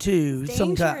talking to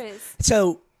sometimes.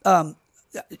 So,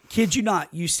 kid you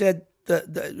not, you said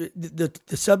the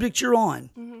subject you're on,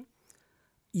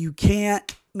 you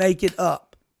can't make it up.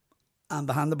 I'm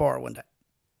behind the bar one day,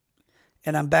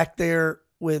 and I'm back there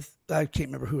with, I can't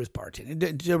remember who was bartending.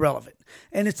 It's irrelevant.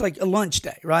 And it's like a lunch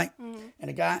day, right? Mm-hmm.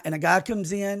 And a guy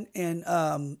comes in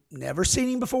and never seen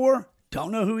him before.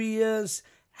 Don't know who he is.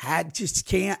 Just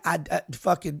can't. I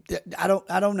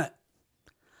don't know.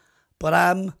 But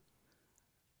I'm,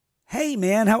 hey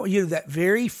man, how are you? That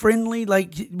very friendly,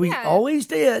 like we always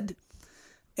did,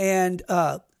 and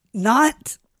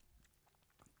not.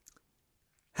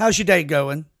 How's your day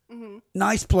going? Mm-hmm.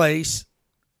 Nice place,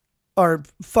 or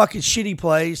fucking shitty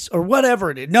place, or whatever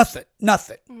it is. Nothing.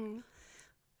 Mm-hmm.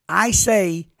 I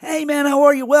say, hey man, how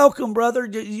are you? Welcome, brother.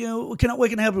 We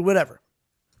can help you, whatever.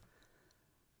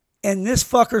 And this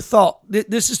fucker thought,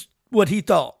 this is what he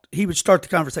thought he would start the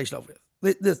conversation off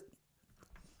with.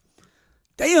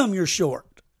 Damn, you're short.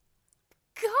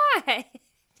 God.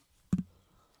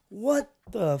 What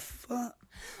the fuck?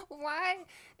 Why?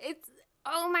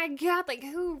 Oh my God! Like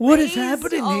who? What is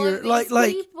happening here? Like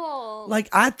people? Like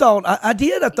I thought. I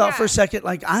did. I thought for a second.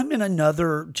 Like I'm in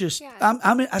another. Just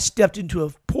I stepped into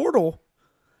a portal.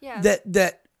 Yeah.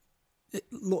 That.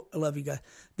 Look, I love you guys.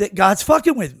 That God's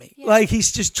fucking with me. Yeah. Like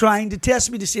he's just trying to test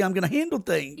me to see how I'm going to handle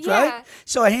things. Yeah. Right.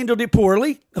 So I handled it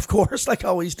poorly, of course, like I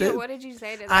always do. Yeah, what did you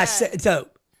say to that? I said so.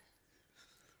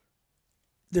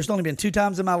 There's only been 2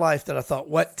 times in my life that I thought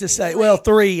what to say. Well,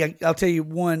 3. I'll tell you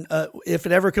one. If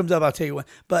it ever comes up, I'll tell you one.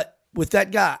 But with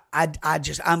that guy,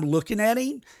 I'm looking at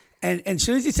him, and as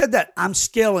soon as he said that, I'm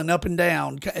scaling up and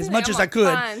down as much as I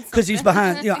could because he's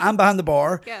behind. I'm behind the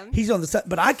bar. Yeah. He's on the side,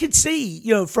 but I could see,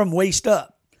 from waist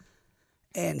up,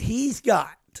 and he's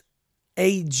got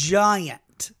a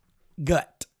giant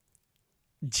gut,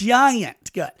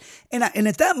 and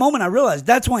at that moment I realized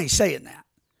that's why he's saying that.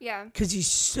 Yeah. Because he's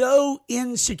so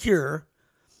insecure.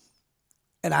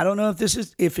 And I don't know if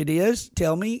it is,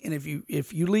 tell me. And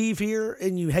if you leave here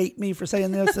and you hate me for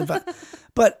saying this,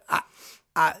 but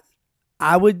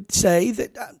I would say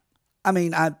that, I'm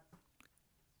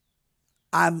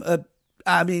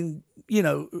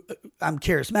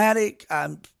charismatic.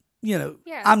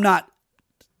 I'm not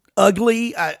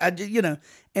ugly.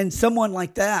 And someone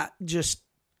like that, just,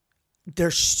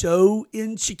 they're so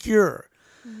insecure.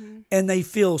 Mm-hmm. And they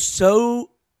feel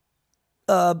so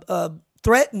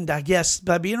threatened, I guess,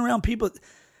 by being around people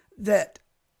that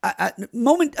I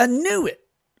knew it,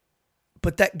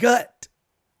 but that gut,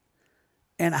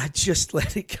 and I just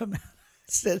let it come out.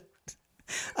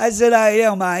 I said, I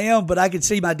am, but I can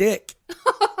see my dick.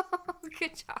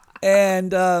 Good job.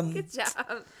 And good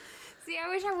job. See, I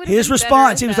wish I would have. His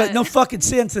response, he was like, "No fucking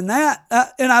sense in that."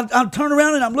 And I turn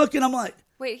around and I'm looking. I'm like,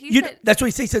 "Wait, he said that's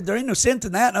what he said. There ain't no sense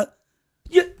in that."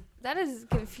 That is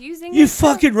confusing. You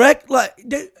fucking wreck. Like,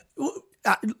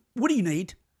 what do you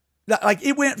need? Like,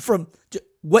 it went from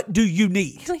what do you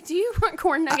need? Like, do you want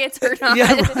corn nuggets or not?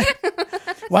 Yeah, right.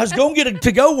 Well, I was going to get a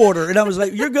to-go order, and I was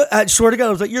like, "You're good." I swear to God,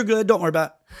 I was like, "You're good. Don't worry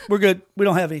about it. We're good. We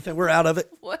don't have anything. We're out of it.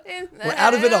 What in the We're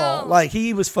out of it all." hell? Like,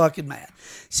 he was fucking mad.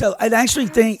 So I actually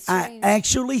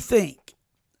think,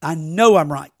 I know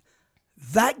I'm right.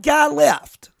 That guy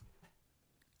left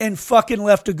and fucking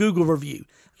left a Google review.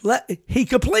 He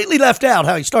completely left out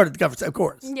how he started the conversation, of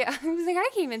course. Yeah, he was like, I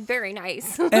came in very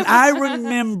nice. And I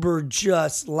remember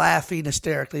just laughing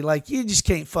hysterically, like, you just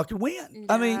can't fucking win. No.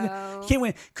 I mean, you can't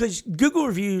win. Because Google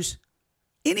reviews,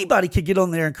 anybody could get on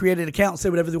there and create an account and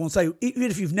say whatever they want to say, even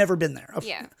if you've never been there.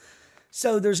 Yeah.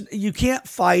 So you can't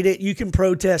fight it. You can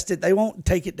protest it. They won't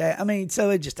take it down. I mean, so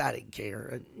I didn't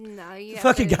care. No, you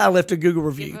Fucking guy left a Google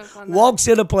review. Walks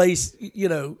in a place,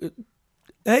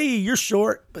 hey, you're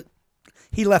short, but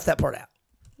he left that part out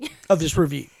of this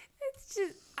review. It's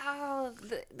just,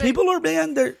 People are,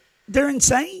 man, they're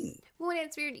insane. Well,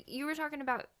 it's weird. You were talking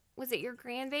about, was it your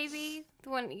grandbaby? The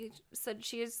one you said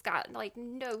she has got, like,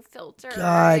 no filter.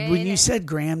 God, when you said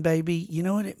grandbaby, you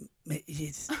know what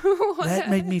that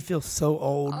made me feel so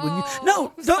old.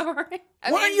 Don't. Sorry.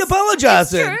 Why are you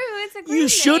apologizing? It's true. It's a You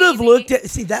should have looked at.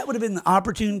 See, that would have been the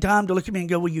opportune time to look at me and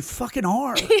go, "Well, you fucking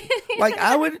are." Like,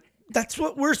 I would. That's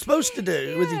what we're supposed to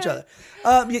do with each other.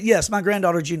 Yes, my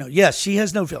granddaughter Gino. Yes, she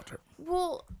has no filter.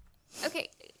 Well, okay,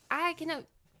 I can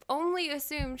only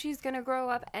assume she's going to grow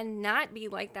up and not be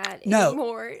like that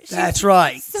anymore. That's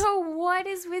right. So what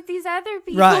is with these other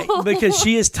people? Right, because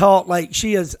she is taught, like,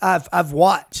 she is. I've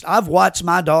watched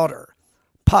my daughter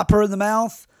pop her in the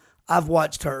mouth. I've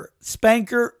watched her spank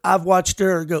her. I've watched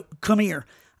her go, "Come here."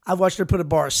 I've watched her put a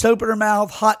bar of soap in her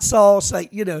mouth, hot sauce,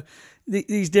 like,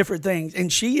 these different things.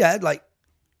 And she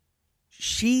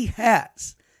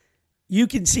has. You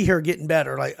can see her getting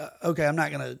better. Like, okay, I'm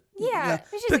not going to. Yeah,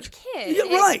 she's a kid.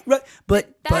 Yeah, right.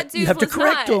 But you have to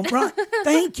correct them. Right.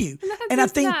 Thank you. And I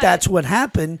think that's what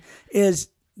happened is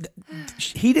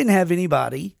he didn't have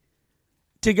anybody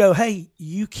to go, "Hey,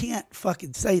 you can't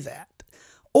fucking say that."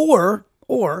 Or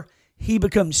he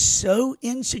becomes so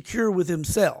insecure with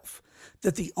himself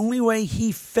that the only way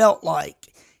he felt like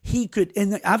he could,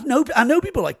 and I know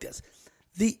people like this.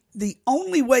 The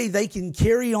only way they can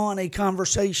carry on a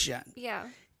conversation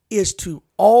is to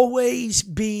always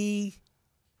be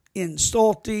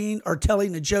insulting or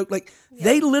telling a joke. Like,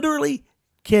 they literally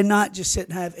cannot just sit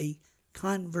and have a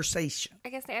conversation. I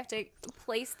guess they have to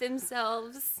place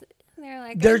themselves.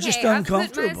 They're just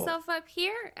uncomfortable. I've put myself up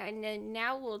here, and then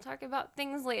now we'll talk about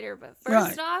things later. But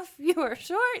first off, you are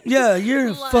short. Yeah, you're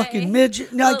a fucking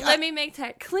midget. No, let me make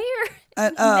that clear.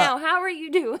 Now, how are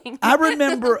you doing? I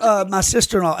remember my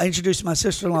sister-in-law. I introduced my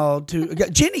sister-in-law to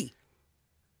Jenny.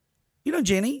 You know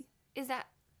Jenny? Is that...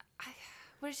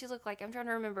 what does she look like? I'm trying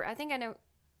to remember. I think I know.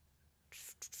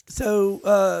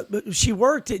 So she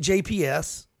worked at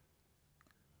JPS.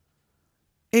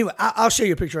 Anyway, I'll show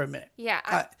you a picture in a minute.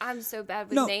 Yeah, I'm so bad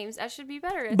with names. I should be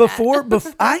better at before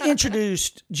that. I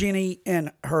introduced Jenny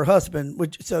and her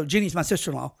husband, so Jenny's my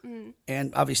sister-in-law,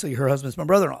 and obviously her husband's my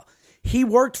brother-in-law. He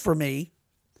worked for me,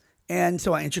 and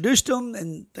so I introduced them,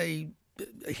 and they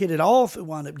hit it off and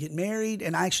wound up getting married,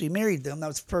 and I actually married them. That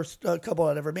was the first couple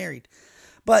I'd ever married.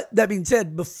 But that being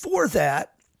said, before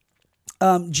that,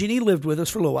 Jenny lived with us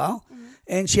for a little while,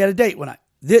 and she had a date one night.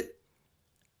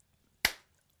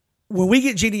 When we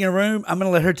get Jeannie in a room, I'm going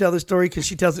to let her tell the story because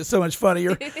she tells it so much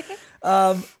funnier.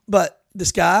 But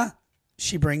this guy,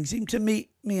 she brings him to meet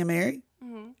me and Mary.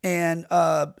 And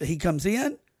he comes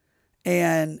in.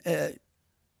 And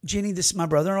Jeannie, this is my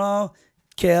brother-in-law,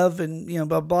 Kev, and,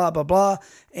 blah, blah, blah, blah.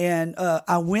 And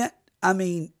I went,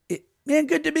 man,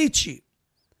 good to meet you.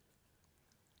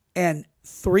 And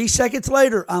 3 seconds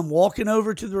later, I'm walking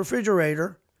over to the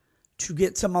refrigerator to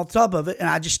get some on top of it. And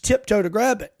I just tiptoe to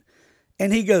grab it.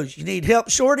 And he goes, "You need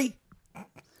help, Shorty?"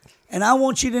 And I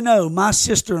want you to know, my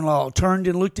sister-in-law turned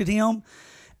and looked at him,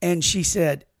 and she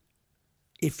said,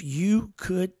 "If you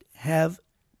could have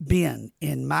been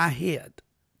in my head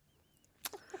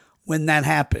when that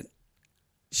happened,"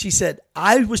 she said,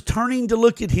 "I was turning to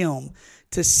look at him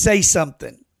to say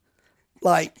something."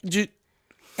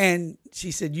 And she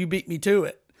said, "You beat me to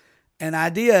it." And I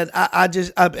did.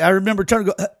 I remember turning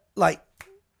to go, like,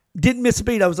 didn't miss a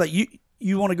beat. I was like,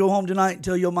 you want to go home tonight and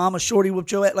tell your mama shorty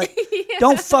whooped your ass? Like,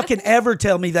 don't fucking ever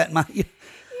tell me that.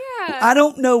 I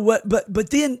don't know what, but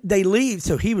then they leave.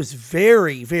 So he was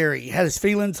very, very, had his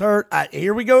feelings hurt.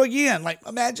 Here we go again. Like,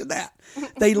 imagine that.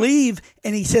 They leave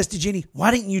and he says to Jenny,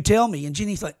 why didn't you tell me? And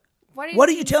Jenny's like, what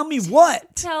do you tell me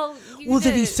what?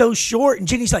 That he's so short. And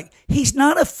Jenny's like, he's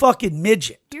not a fucking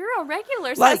midget. You're a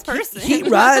regular size person. He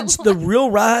rides the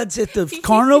real rides at the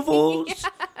carnivals. Yeah.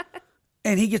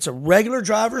 And he gets a regular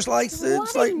driver's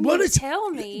license.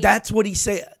 Tell me? That's what he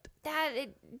said.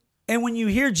 And when you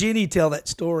hear Jenny tell that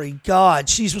story, God,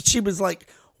 she was like,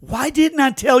 why didn't I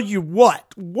tell you what?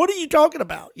 What are you talking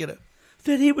about?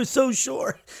 That he was so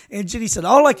short. And Jenny said,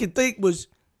 all I could think was,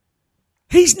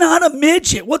 he's not a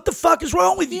midget. What the fuck is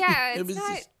wrong with you? Yeah, it's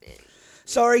not.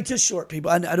 Sorry to short people.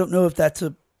 I don't know if that's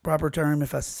a proper term.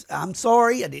 I'm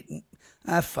sorry. I didn't.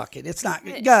 Fuck it. It's not.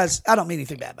 Guys, I don't mean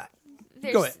anything bad by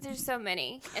it. Go ahead. There's so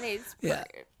many. And it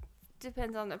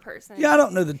depends on the person. Yeah, I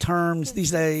don't know the terms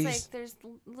these days. Like there's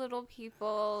little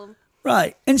people.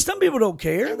 Right. And some people don't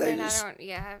care. I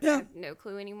have no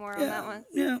clue anymore on that one.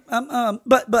 Yeah.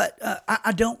 But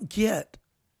I don't get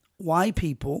why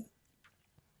people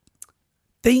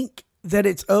think that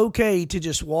it's okay to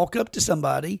just walk up to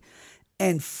somebody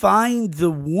and find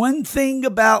the one thing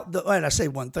about and I say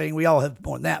one thing, we all have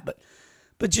more than that,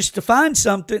 but just to find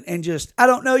something and just, I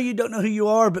don't know you, don't know who you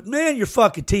are, but man, your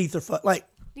fucking teeth are like.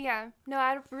 Yeah.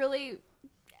 No,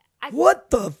 what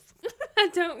the? I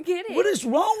don't get it. What is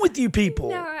wrong with you people?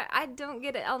 No, I don't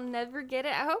get it. I'll never get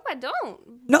it. I hope I don't.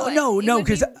 No,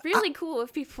 because it would be really cool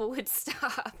if people would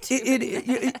stop.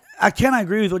 I cannot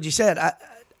agree with what you said.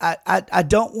 I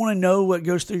don't want to know what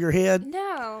goes through your head.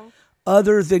 No.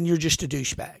 Other than you're just a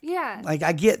douchebag. Yeah. Like,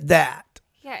 I get that.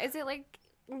 Yeah. Is it like,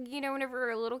 whenever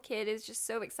a little kid is just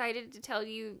so excited to tell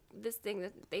you this thing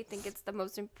that they think it's the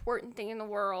most important thing in the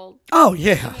world. Oh,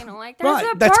 yeah. Like, there's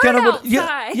a That's bird kind of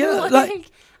outside. Yeah.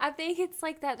 Like, I think it's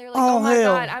like that. They're like, oh my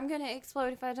hell. God, I'm going to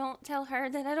explode if I don't tell her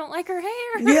that I don't like her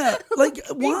hair. Yeah. Like,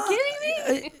 why? Are you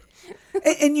kidding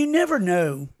me? And you never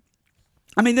know.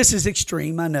 I mean, this is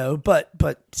extreme, I know, but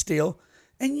still.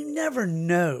 And you never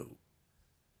know.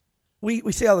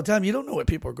 We say all the time, you don't know what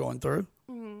people are going through.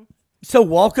 Mm-hmm. So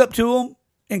walk up to them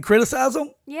and criticize them.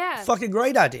 Yeah. Fucking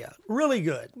great idea. Really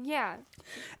good. Yeah.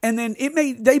 And then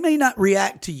they may not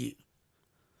react to you.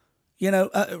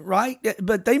 Right?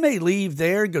 But they may leave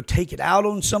there and go take it out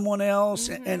on someone else.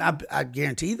 Mm-hmm. And I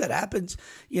guarantee that happens.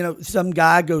 Some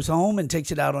guy goes home and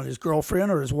takes it out on his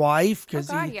girlfriend or his wife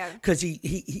because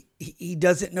he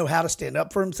doesn't know how to stand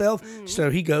up for himself. Mm-hmm.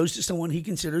 So he goes to someone he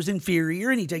considers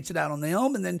inferior and he takes it out on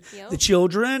them and then the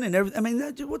children and everything. I mean,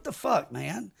 what the fuck,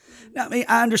 man? Mm-hmm. Now, I mean,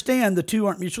 I understand the two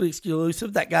aren't mutually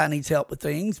exclusive. That guy needs help with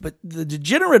things. But the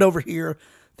degenerate over here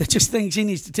that just thinks he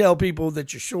needs to tell people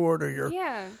that you're short or you're...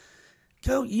 Yeah.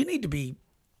 Go, you need to be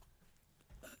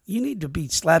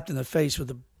slapped in the face with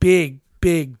a big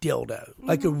dildo,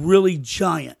 like a really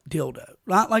giant dildo,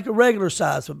 not like a regular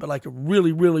size one, but like a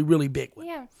really, really, really big one.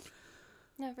 Yeah,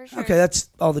 no, for sure. Okay,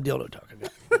 that's all the dildo talk I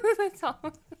got. That's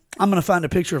all. I'm gonna find a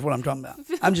picture of what I'm talking about.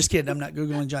 I'm just kidding. I'm not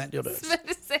googling giant dildos.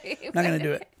 I'm not gonna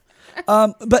do it.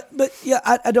 But yeah,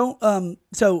 I don't.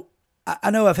 So I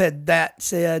know I've had that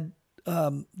said.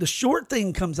 The short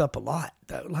thing comes up a lot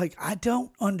though. Like I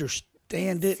don't understand.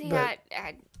 But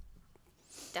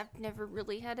I've never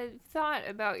really had a thought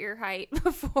about your height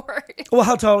before. Well,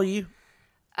 how tall are you?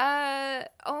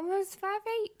 Almost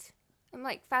 5'8". I'm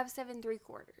like 5'7" 3/4.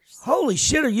 Holy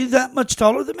shit! Are you that much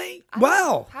taller than me?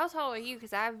 Wow. How tall are you?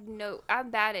 Because I'm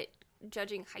bad at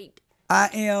judging height. I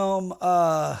am.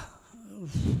 And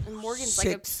Morgan's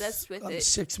like obsessed with it.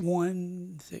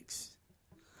 6'1", 6.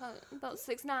 About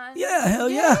 6'9". Yeah, hell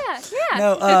yeah. Yeah.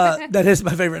 No, that is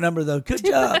my favorite number though. Good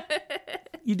job.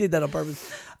 You did that on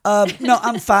purpose. No,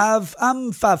 I'm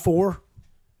 5'4". Okay.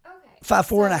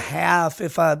 5'4" and a half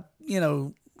if I,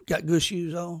 got good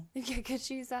shoes on. You got good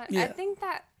shoes on. Yeah. I think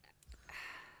that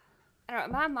I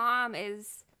don't know, my mom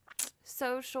is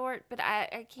so short, but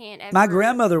I can't ever. My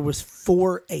grandmother was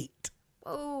 4'8".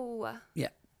 Oh. Yeah.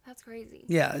 That's crazy.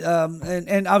 Yeah.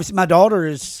 And obviously my daughter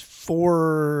is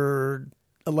 4'11"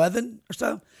 or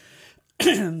so.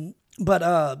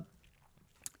 But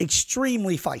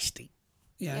extremely feisty.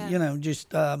 Yeah.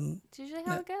 Just it's usually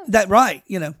how it goes. That right,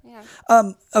 Yeah.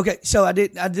 Okay, so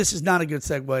this is not a good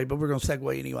segue, but we're going to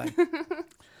segue anyway.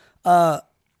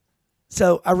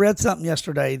 So I read something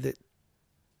yesterday that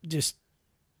just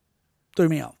threw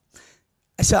me off.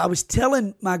 So I was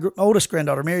telling my oldest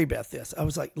granddaughter, Mary Beth, this. I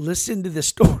was like, listen to this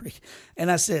story. And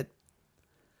I said,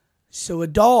 so a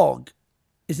dog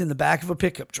is in the back of a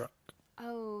pickup truck.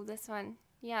 this one.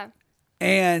 Yeah.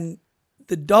 And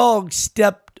the dog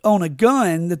stepped on a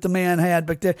gun that the man had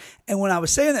back there. And when I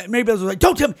was saying that, maybe I was like,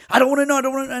 don't tell me. I don't want to know. I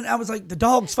don't want to know. And I was like, the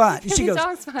dog's fine. And she goes,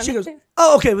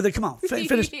 oh, okay. Well, then come on.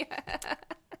 Finish. Yeah.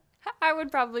 I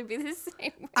would probably be the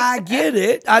same way. I get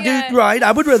it. I do. Right.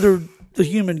 I would rather the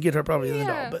human get her probably than the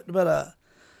dog.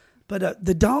 But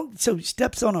the dog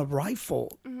steps on a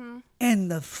rifle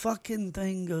and the fucking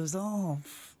thing goes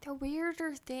off. The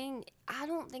weirder thing, I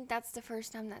don't think that's the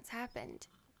first time that's happened.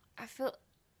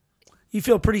 You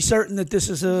feel pretty certain that this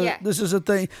is a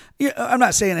thing. Yeah, I'm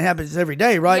not saying it happens every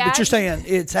day, right? Yeah, but you're saying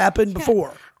it's happened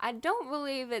before. I don't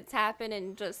believe it's happened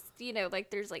and just, like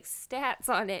there's like stats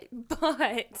on it,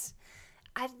 but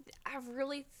I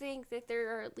really think that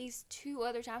there are at least 2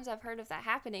 other times I've heard of that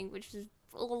happening, which is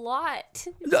a lot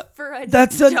for a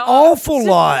That's dog. An awful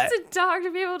lot. It's a dog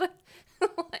to be able to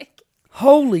like.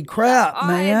 Holy crap,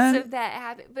 man! Of that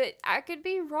happen, but I could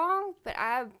be wrong. But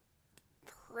I'm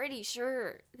pretty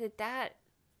sure that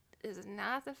is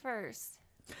not the first.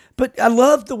 But I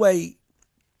love the way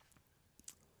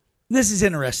this is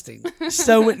interesting.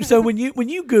 So when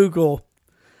you Google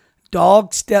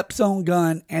dog steps on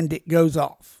gun and it goes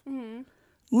off,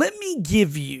 let me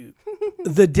give you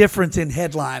the difference in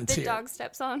headlines here. Dog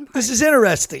steps on. This is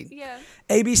interesting. Yeah.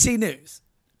 ABC News.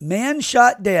 Man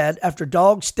shot dead after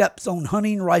dog steps on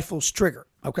hunting rifle's trigger.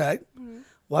 Okay.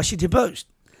 Washington Post.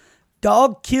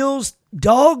 Dog kills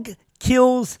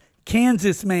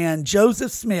Kansas man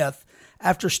Joseph Smith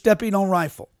after stepping on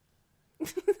rifle.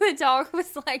 The dog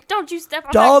was like, don't you step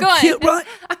on my gun.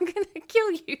 I'm going to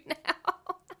kill you now.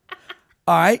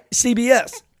 All right.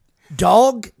 CBS.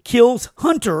 Dog kills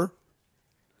hunter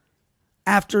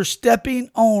after stepping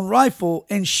on rifle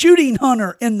and shooting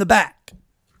hunter in the back.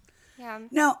 Yeah.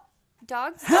 Now,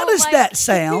 dogs. How does that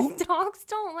sound? Dogs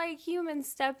don't like humans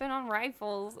stepping on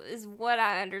rifles, is what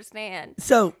I understand.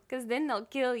 So, because then they'll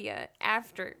kill you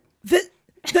after.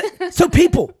 So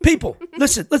people,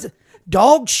 listen.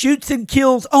 Dog shoots and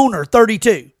kills owner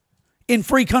 32 in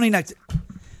Free Hunting exit.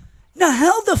 Now,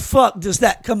 how the fuck does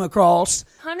that come across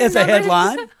as a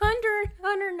headline?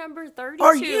 Hunter number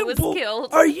 32 was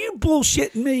killed. Are you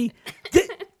bullshitting me?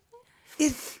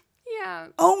 Yeah.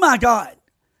 Oh my God.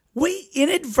 We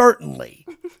inadvertently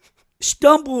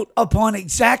stumbled upon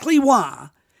exactly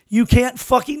why you can't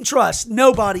fucking trust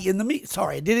nobody in the media.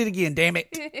 Sorry, I did it again, damn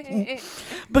it.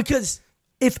 Because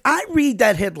if I read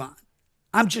that headline,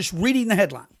 I'm just reading the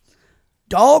headline.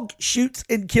 Dog shoots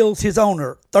and kills his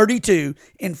owner, 32,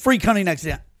 in freak hunting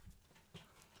accident.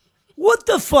 What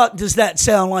the fuck does that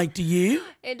sound like to you?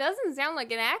 It doesn't sound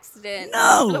like an accident.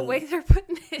 No. The way they're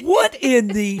putting it. What in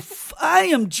the... I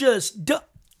am just...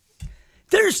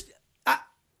 just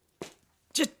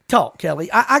talk, Kelly.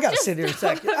 I got to sit here a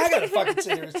second. I got to fucking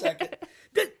sit here a second.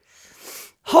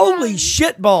 Holy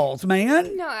shit balls,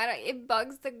 man. No, it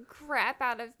bugs the crap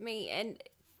out of me. And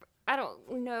I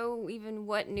don't know even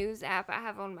what news app I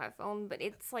have on my phone, but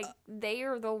it's like they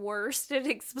are the worst at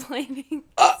explaining.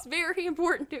 It's very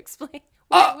important to explain.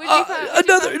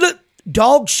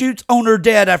 Dog shoots owner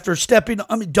dead after stepping...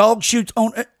 dog shoots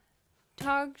owner...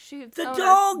 Dog shoots the owner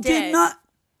dog dead. Did not...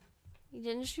 He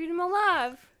didn't shoot him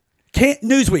alive.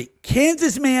 Newsweek.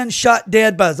 Kansas man shot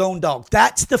dead by his own dog.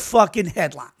 That's the fucking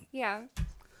headline. Yeah.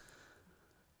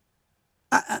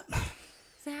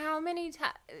 So how many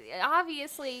times?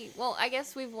 Obviously, well, I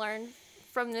guess we've learned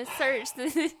from this search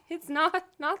that it's not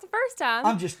the first time.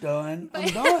 I'm just done. I'm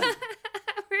done.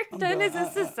 We're done as a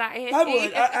society.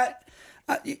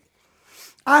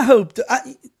 I hope.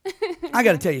 I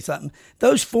got to tell you something.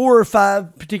 Those 4 or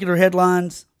 5 particular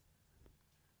headlines.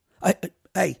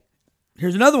 Hey,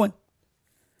 here's another one.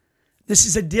 This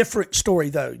is a different story,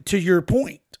 though, to your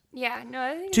point. Yeah, no,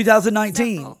 I think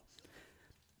 2019.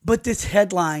 But this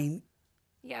headline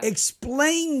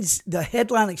explains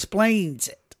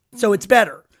it. So it's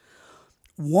better.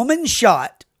 Woman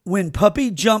shot when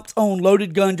puppy jumped on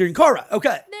loaded gun during car ride.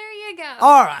 Okay. There you go.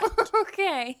 All right.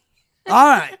 Okay. All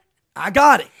right. I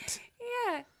got it.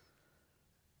 Yeah.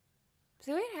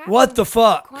 So it happens. What the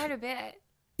fuck? Quite a bit.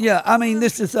 Yeah, I mean,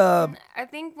 this is... I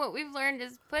think what we've learned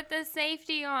is put the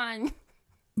safety on.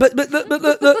 But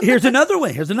look, here's another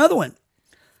one.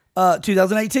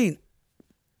 2018.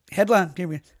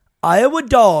 Headline. Iowa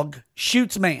dog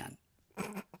shoots man.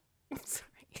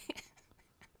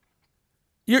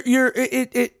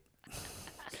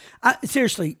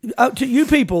 Seriously, to you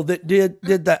people that did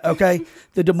that, okay?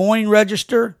 The Des Moines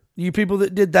Register, You people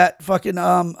that did that fucking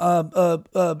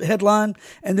headline,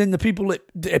 and then the people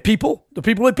at People.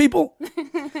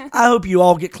 I hope you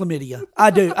all get chlamydia.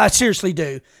 I do. I seriously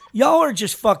do. Y'all are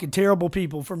just fucking terrible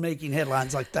people for making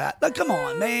headlines like that. Like, come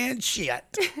on, man.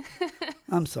 Shit.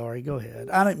 I'm sorry. Go ahead.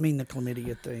 I didn't mean the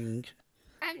chlamydia thing.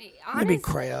 I mean, honestly, maybe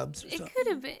crabs. It could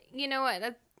have been. You know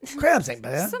what? Crabs ain't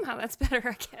bad. Somehow that's better,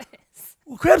 I guess.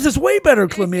 Well, crabs is way better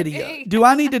chlamydia. Do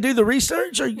I need to do the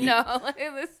research? Or No.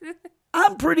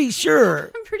 I'm pretty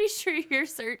sure. I'm pretty sure your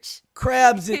search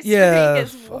crabs.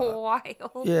 is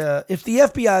wild. Yeah. If the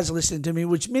FBI is listening to me,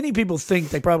 which many people think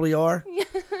they probably are,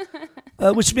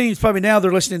 which means probably now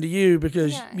they're listening to you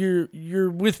because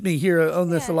you're with me here on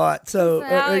this a lot. So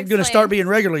you're going to start being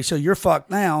regularly. So you're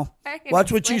fucked now.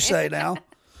 Watch what you say now.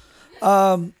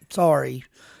 Sorry,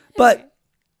 but.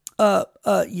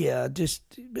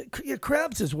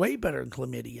 Crabs is way better than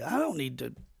chlamydia. I don't need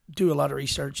to do a lot of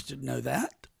research to know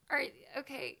that. All right,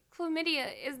 okay. Chlamydia,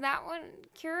 is that one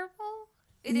curable?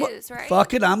 It is, right?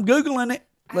 Fuck it, I'm Googling it.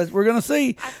 We're going to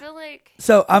see. I feel like...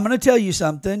 So, I'm going to tell you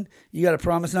something. You got to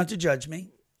promise not to judge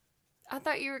me. I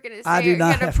thought you were going to say I do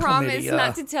not have promise chlamydia.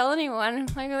 Not to tell anyone. I'm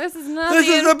like, this is not the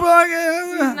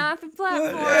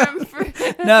platform. For...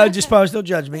 No, just promise don't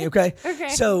judge me, okay? Okay.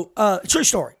 So, true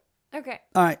story. Okay.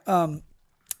 All right.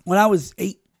 When I was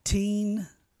 18,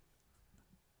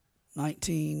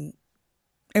 19,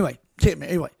 anyway,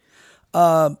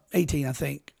 18, I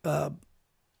think,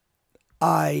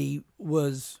 I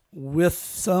was with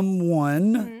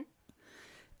someone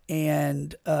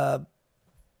and the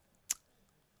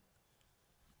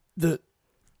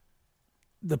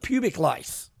pubic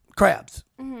lice, crabs,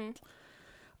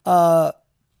 that's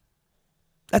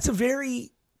a very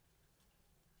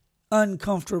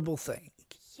uncomfortable thing.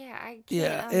 Yeah, I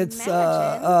can't it's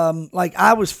imagine. like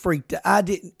I was freaked out. I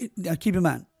didn't. Now keep in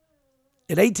mind,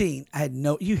 at 18, I had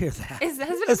no. You hear that? Is that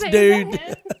what That's it's dude.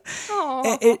 at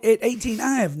 18,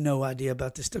 I have no idea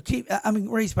about this stuff. I mean,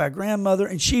 raised by a grandmother,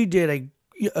 and she did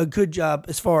a good job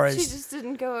as far as she just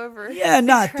didn't go over. Yeah,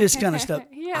 not this kind of stuff.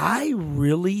 Yeah. I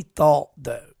really thought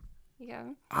though. Yeah.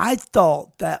 I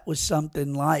thought that was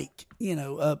something like,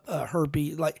 a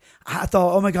herpes. Like, I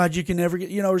thought, oh my God, you can never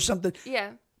get, or something.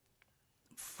 Yeah.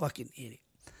 Fucking idiot.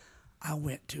 I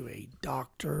went to a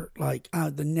doctor, like,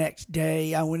 the next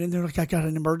day. I went in there, like, I got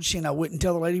an emergency, and I wouldn't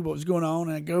tell the lady what was going on.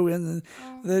 And I go in,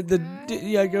 I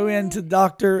go in to the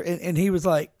doctor, and he was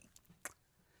like,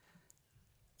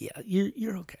 yeah,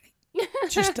 you're okay.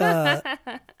 Just,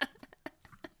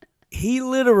 he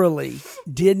literally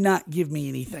did not give me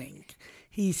anything.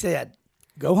 He said,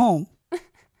 go home,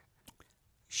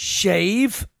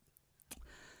 shave,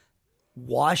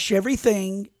 wash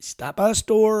everything, stop by a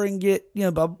store and get,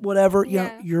 whatever,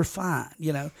 you're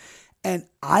fine, And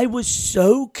I was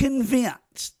so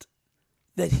convinced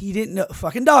that he didn't know,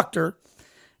 fucking doctor,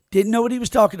 didn't know what he was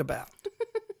talking about,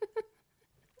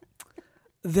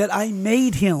 that I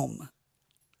made him,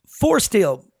 forced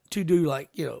him to do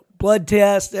blood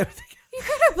tests, everything. You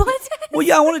got a blood test? Well,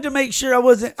 yeah, I wanted to make sure I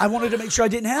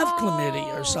didn't have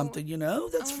chlamydia or something,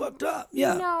 That's fucked up.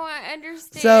 Yeah. No, I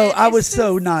understand. So I was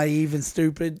so naive and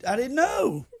stupid. I didn't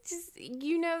know. Just,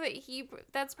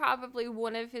 that's probably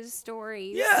one of his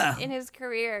stories in his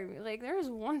career. Like, there was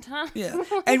one time. Yeah.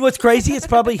 And what's crazy, it's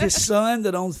probably his son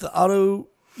that owns the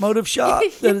automotive shop.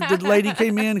 The lady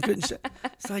came in and couldn't say.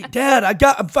 It's like, Dad,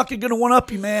 I'm fucking going to one-up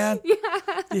you, man. Yeah.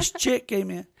 This chick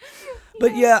came in.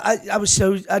 But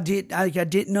I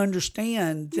didn't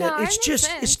understand that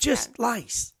it's just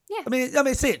lice. Yeah. I mean,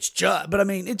 say it's just, but I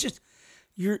mean, it's just,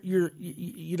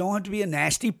 you don't have to be a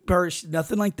nasty person,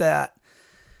 nothing like that.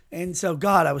 And so,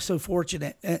 God, I was so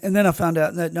fortunate. And then I found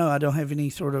out that, no, I don't have any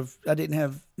sort of, I didn't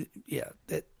have,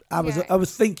 I was way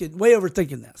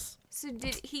overthinking this. So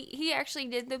did he actually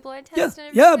did the blood test?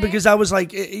 Yeah, because I was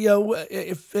like,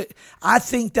 I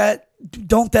think that,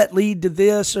 don't that lead to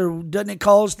this, or doesn't it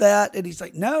cause that? And he's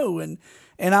like, no. And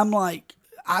I'm like,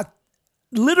 I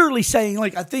literally saying,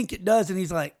 like, I think it does. And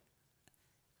he's like,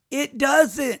 it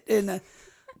doesn't. And,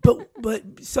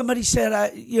 but somebody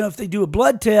said, if they do a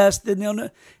blood test, then they'll know.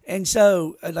 And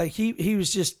so, like, he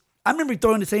was just, I remember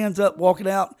throwing his hands up, walking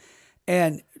out,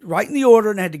 and writing the order,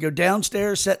 and I had to go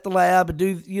downstairs, set the lab, and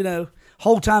do,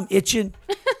 whole time itching,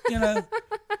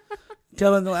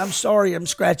 telling them, I'm sorry, I'm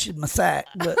scratching my sack.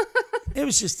 But it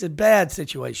was just a bad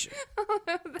situation. Oh,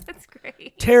 that's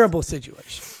great. Terrible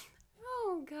situation.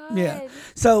 Oh, God. Yeah.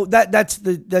 So that's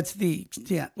the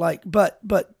extent. Like, but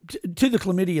to the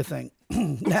chlamydia thing.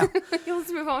 Now,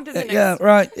 let's move on to the next. Yeah,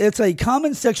 right. It's a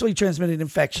common sexually transmitted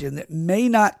infection that may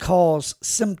not cause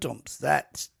symptoms.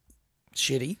 That's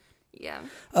shitty. Yeah.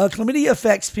 Chlamydia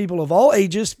affects people of all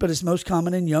ages, but it's most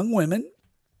common in young women.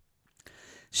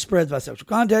 Spreads by sexual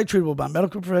contact, treatable by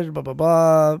medical professionals, blah, blah,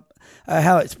 blah.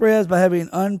 How it spreads by having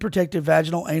unprotected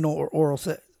vaginal, anal, or oral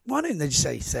sex. Why didn't they just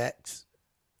say sex?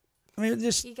 I mean,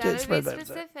 just You gotta spread be by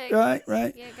specific. Right,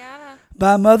 right. You gotta.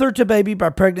 By mother to baby, by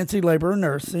pregnancy, labor, or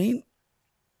nursing.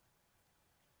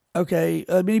 Okay,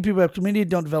 many people have chlamydia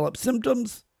don't develop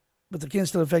symptoms, but they can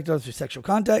still affect others through sexual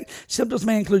contact. Symptoms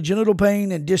may include genital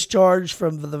pain and discharge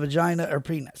from the vagina or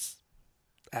penis.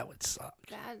 That would suck.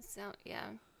 That sound, yeah.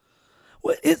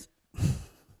 What is?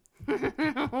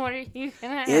 What are you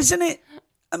gonna have? Isn't it?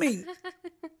 I mean,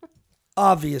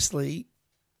 obviously,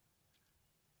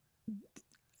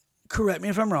 correct me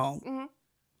if I'm wrong,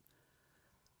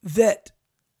 that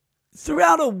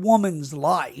throughout a woman's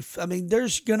life, I mean,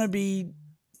 there's going to be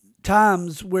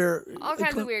times where all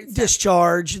kinds of weird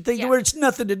discharge, stuff. Things where it's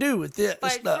nothing to do with this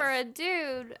But stuff. for a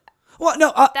dude, well,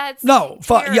 no, that's no,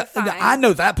 yeah, terrifying. I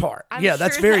know that part. I'm yeah,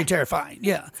 that's sure very that- terrifying.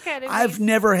 Yeah, kind of I've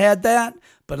never had that,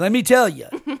 but let me tell you,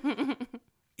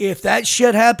 if that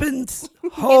shit happens,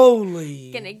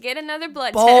 holy gonna get another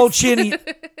blood ball test. chinny.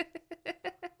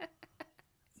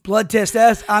 Blood test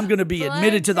ass. I'm going to be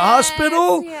admitted to the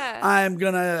hospital. Yeah. I'm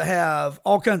going to have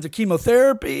all kinds of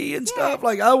chemotherapy and stuff.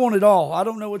 Like, I want it all. I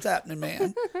don't know what's happening,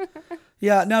 man.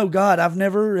 Yeah, no, God, I've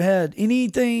never had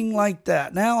anything like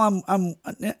that. Now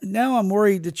I'm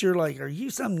worried that you're like, are you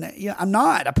something? Yeah, I'm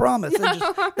not. I promise. I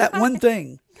just, that one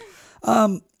thing.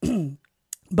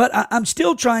 But I'm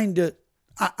still trying to.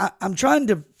 I'm trying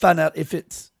to find out if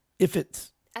it's. I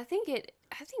think it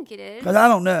is. Because I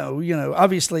don't know. You know,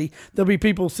 obviously there'll be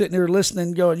people sitting there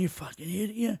listening, going, "You fucking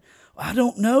idiot! I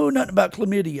don't know nothing about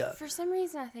chlamydia." For some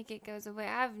reason, I think it goes away.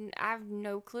 I have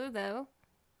no clue though.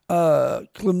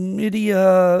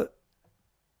 Chlamydia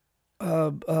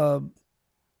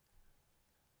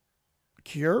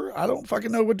cure? I don't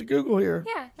fucking know what to Google here.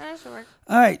 Yeah, that should work.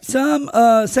 All right, some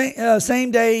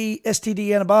same day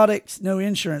STD antibiotics, no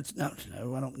insurance. No,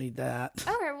 I don't need that.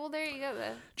 Okay, well there you go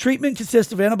then. Treatment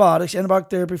consists of antibiotics, antibiotic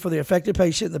therapy for the affected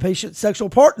patient and the patient's sexual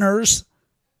partners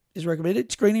is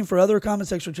recommended. Screening for other common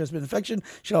sexually transmitted infection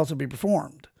should also be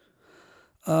performed.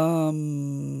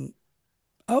 Oh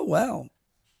wow.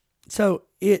 So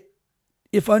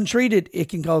if untreated, it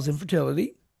can cause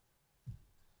infertility.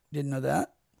 Didn't know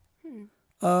that.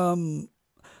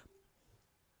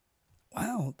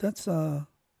 Wow, that's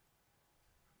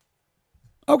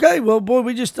okay. Well, boy,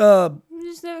 we just I'm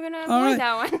just never gonna avoid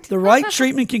that one. The right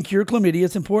treatment can cure chlamydia.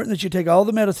 It's important that you take all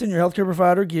the medicine your healthcare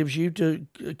provider gives you to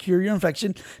cure your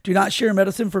infection. Do not share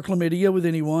medicine for chlamydia with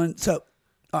anyone. So,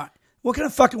 all right. What kind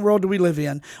of fucking world do we live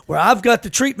in where I've got the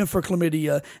treatment for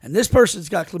chlamydia and this person's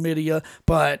got chlamydia,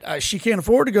 but she can't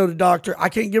afford to go to the doctor. I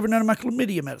can't give her none of my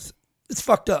chlamydia medicine. It's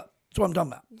fucked up. That's what I'm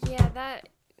talking about. Yeah, that.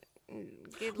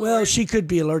 Good Well, Lord. she could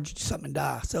be allergic to something and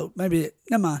die. So maybe,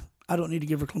 never mind. I don't need to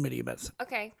give her chlamydia medicine.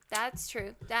 Okay, that's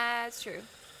true. That's true.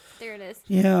 There it is.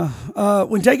 Yeah.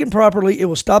 When taken properly, it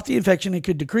will stop the infection and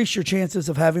could decrease your chances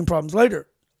of having problems later.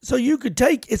 So you could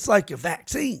it's like a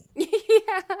vaccine. Yeah.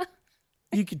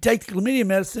 You could take the chlamydia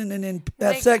medicine and then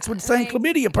have sex with the same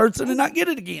chlamydia person and not get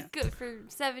it again. Good for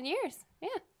 7 years. Yeah.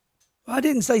 I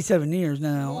didn't say 7 years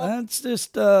now. That's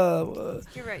just, You're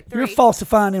right. 3. you're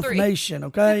falsifying information,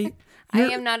 okay? I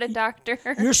am not a doctor.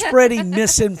 You're spreading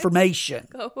misinformation.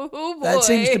 Oh, boy. That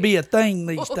seems to be a thing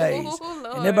these days. Lord.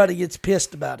 And everybody gets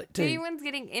pissed about it, too. If anyone's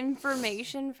getting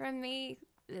information from me,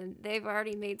 then they've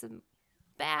already made some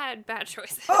bad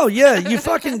choices. Oh, yeah. You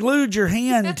fucking glued your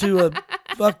hand to a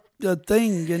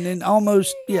thing and then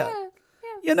almost, yeah.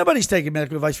 Nobody's taking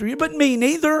medical advice from you, but me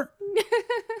neither.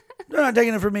 They're not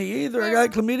taking it from me either. I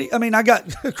got chlamydia. I mean, I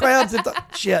got crabs that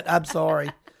thought, shit, I'm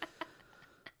sorry.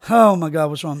 Oh, my God,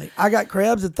 what's wrong with me? I got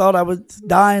crabs that thought I was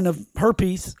dying of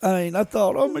herpes. I mean, I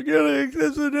thought, oh, my God,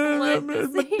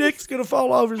 my dick's going to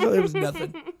fall over. So it was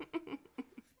nothing.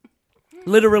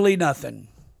 Literally nothing.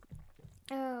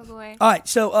 Oh, boy. All right,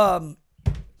 so,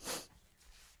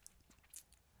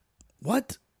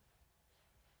 what?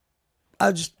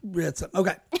 I just read something.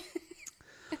 Okay.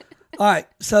 All right,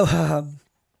 so,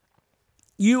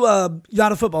 you're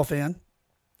not a football fan.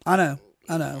 I know.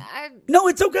 No,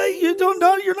 it's okay. You don't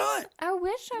know. You're not. I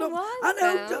wish I was. I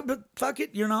know, though. but fuck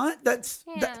it. You're not. That's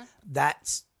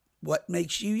what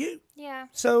makes you you. Yeah.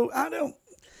 So I don't.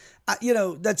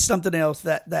 That's something else.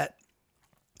 That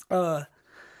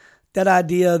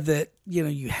idea that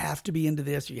you have to be into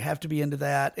this or you have to be into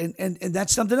that, and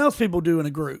that's something else people do in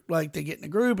a group. Like they get in a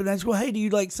group and that's, well, hey, do you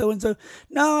like so and so?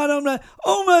 No, I don't know.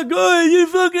 Oh my God, you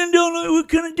fucking don't know what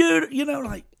kind of dude.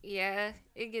 Like Yeah,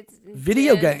 it gets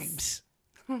video intense. games.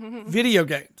 Video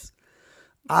games.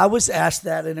 I was asked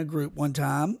that in a group one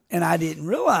time, and I didn't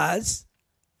realize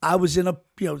I was in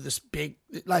this big,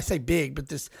 I say big, but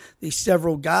these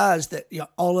several guys that,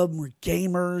 all of them were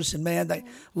gamers, and man, they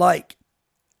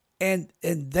and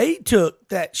they took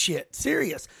that shit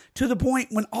serious to the point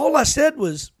when all I said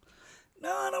was, no,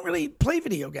 I don't really play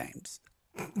video games.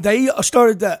 They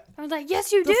started that. I was like,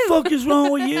 yes, you do. The fuck is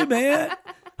wrong with you, man?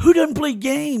 Who doesn't play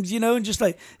games, and just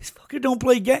like, this fucker don't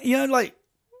play games, like.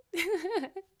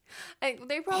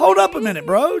 Hold up a minute,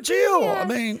 bro. Chill. Yeah, I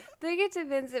mean. They get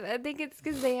defensive. I think it's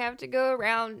because they have to go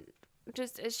around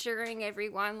just assuring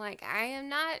everyone, like, I am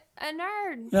not a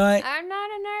nerd. Right. I'm not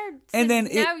a nerd. So and then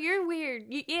now you're weird.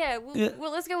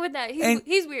 Well, let's go with that.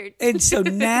 He's weird. And so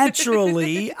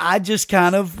naturally, I just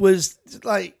kind of was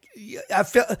like, I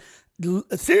felt,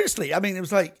 seriously, I mean, it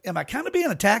was like, am I kind of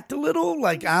being attacked a little?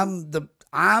 Like I'm the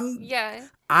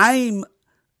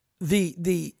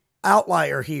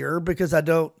outlier here because I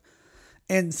don't.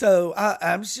 And so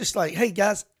I was just like, hey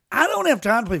guys, I don't have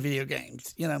time to play video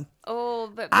games, Oh,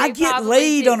 but I get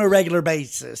laid on a regular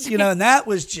basis, and that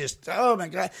was just, oh my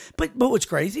God. But what's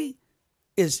crazy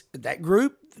is that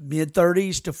group,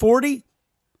 mid-30s to 40,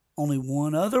 only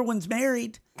one other one's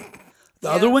married. The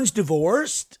other one's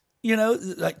divorced,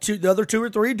 like the other two or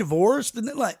three divorced. And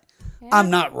like, I'm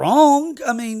not wrong.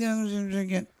 I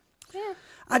mean,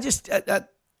 I just,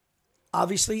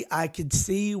 obviously I could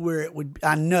see where it would,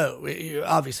 I know,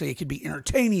 obviously it could be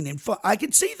entertaining and fun. I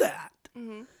could see that.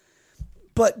 Mm-hmm.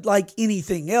 But like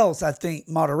anything else, I think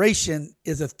moderation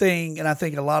is a thing. And I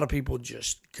think a lot of people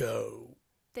just go.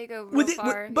 They go real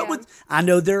far. I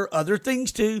know there are other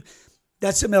things too.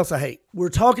 That's something else I hate. We're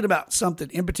talking about something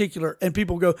in particular, and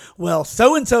people go, well,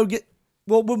 so-and-so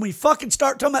well, when we fucking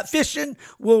start talking about fishing,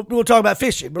 we'll talk about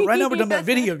fishing. But right now we're talking about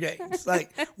video games.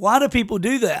 Like, why do people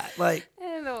do that? Like,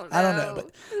 I don't know.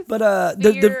 But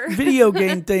the video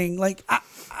game thing, like,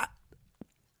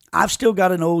 I've still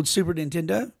got an old Super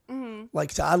Nintendo. Mm-hmm.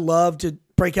 Like, so I love to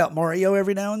break out Mario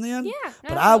every now and then. Yeah.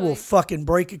 But I will fucking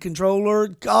break a controller.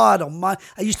 God almighty.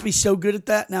 I used to be so good at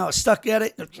that. Now I'm stuck at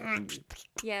it.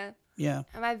 Yeah. Yeah.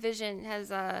 My vision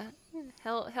has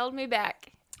held me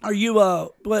back. Are you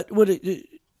how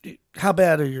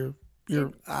bad are your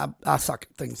I suck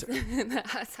at things.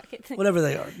 I suck at things. Whatever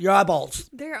they are. Your eyeballs.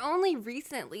 They're only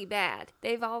recently bad.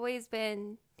 They've always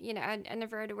been, I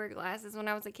never had to wear glasses when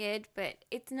I was a kid, but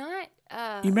it's not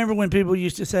You remember when people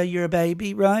used to say you're a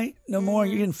baby, right? No more.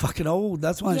 You're getting fucking old.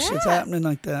 That's why shit's happening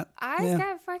like that. Eyes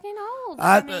got fucking old.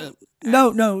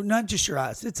 No, not just your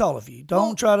eyes. It's all of you.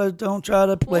 Don't try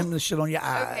to blame the shit on your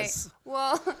eyes. Okay.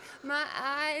 Well, my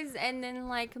eyes and then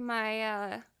like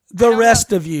my the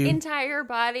rest of you, entire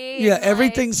body. Yeah,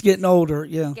 everything's getting older.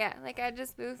 Yeah. Yeah, like I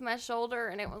just moved my shoulder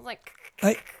and it was like.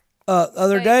 Hey,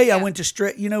 other day I went to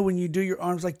stretch. When you do your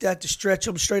arms like that to stretch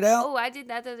them straight out. Oh, I did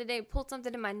that the other day. Pulled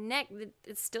something in my neck.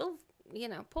 It's still,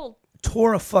 pulled.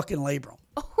 Tore a fucking labrum.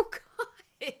 Oh God.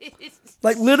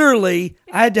 Like literally,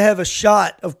 I had to have a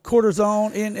shot of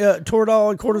cortisone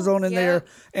Toradol and cortisone in there,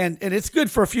 and it's good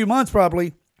for a few months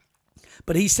probably.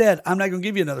 But he said, "I'm not going to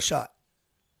give you another shot.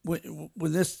 When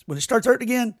it starts hurting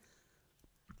again,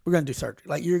 we're going to do surgery.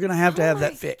 Like you're going to have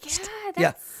that fixed." God,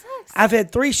 that sucks. I've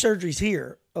had 3 surgeries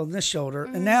here on this shoulder,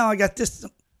 and now I got this.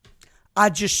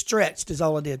 I just stretched is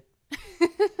all I did.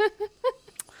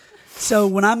 So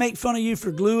when I make fun of you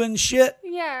for gluing shit,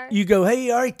 you go, "Hey,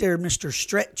 all right there, Mr.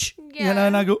 Stretch." Yeah.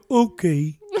 And I go,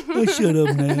 "Okay, I shut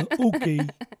up now." Okay.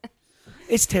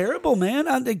 It's terrible, man.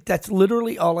 I think that's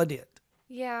literally all I did.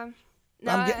 Yeah.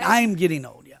 No, I am getting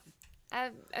old, yeah. I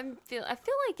feel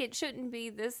like it shouldn't be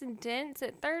this intense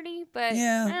at 30, but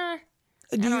yeah.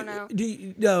 I don't know.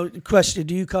 Question,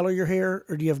 do you color your hair,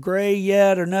 or do you have gray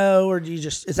yet, or no, or do you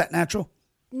just, is that natural?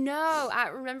 No, I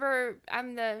remember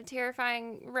I'm the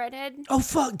terrifying redhead. Oh,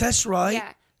 fuck, that's right.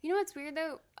 Yeah. You know what's weird,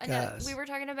 though? Guys, we were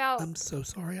talking about... I'm so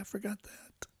sorry, I forgot that.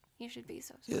 You should be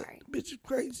so sorry. Yeah, bitch is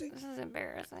crazy. This is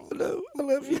embarrassing. Hello, I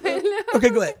love you. Okay,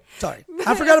 go ahead. Sorry.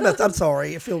 I forgot about that. I'm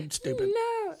sorry. I feel stupid.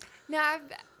 No,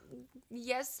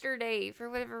 yesterday, for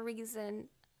whatever reason,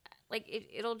 like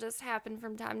it'll just happen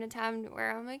from time to time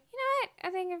where I'm like, you know what?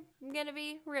 I think I'm going to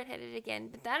be redheaded again.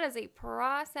 But that is a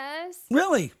process.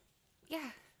 Really? Yeah.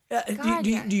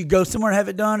 Do you go somewhere and have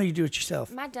it done, or you do it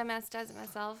yourself? My dumbass does it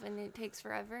myself, and it takes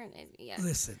forever. And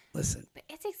Listen. But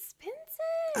it's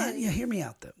expensive. Hear me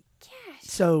out, though. Gosh.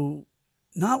 So,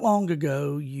 not long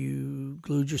ago, you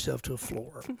glued yourself to a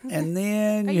floor, and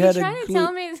then Are you had trying to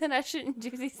tell me that I shouldn't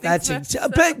do these things?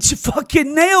 But you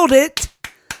fucking nailed it.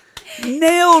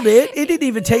 Nailed it. It didn't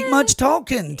even take much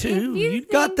talking, too. You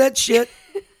got that shit.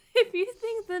 If you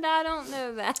think that I don't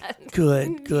know that.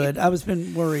 Good. I was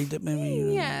been worried that maybe you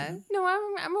know. Yeah. No,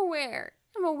 I'm aware.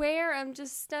 I'm aware. I'm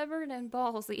just stubborn and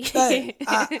ballsy. Hey,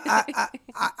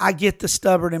 I get the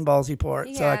stubborn and ballsy part,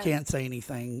 so I Yeah. can't say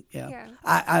anything. Yeah. Yeah.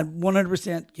 I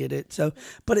 100% get it. So,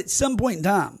 but at some point in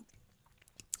time,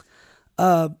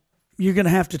 you're going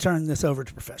to have to turn this over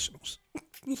to professionals.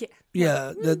 Yeah.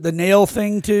 Yeah, the nail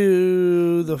thing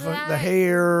too, the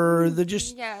hair,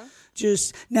 Yeah.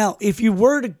 just now. If you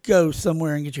were to go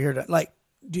somewhere and get your hair done, like,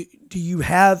 do you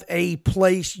have a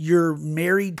place you're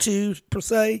married to per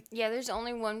se? Yeah, there's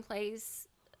only one place.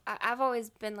 I've always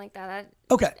been like that.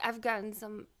 Okay, I've gotten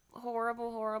some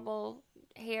horrible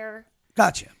hair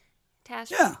gotcha.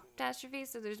 catastrophe.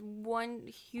 So there's one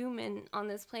human on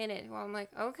this planet who I'm like,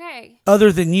 okay.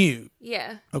 Other than you,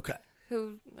 Yeah. okay.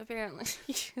 Who apparently,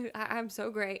 I'm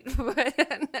so great. But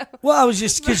no. Well, I was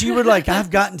just because you were like, I've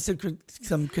gotten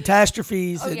some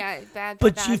catastrophes. Oh, yeah, bad.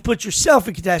 But bad. you've put yourself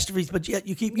in catastrophes, but yet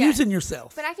you keep using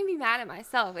yourself. But I can be mad at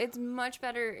myself. It's much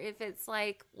better if it's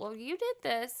like, well, you did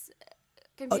this.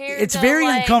 It's very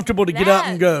uncomfortable to get up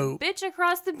and go. Bitch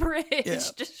across the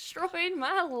bridge destroyed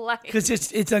my life. Because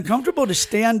it's uncomfortable to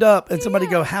stand up and somebody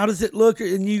go, how does it look?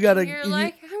 And you got to. You're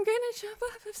like, I'm going to jump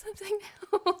off of something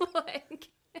now. Like,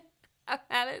 I've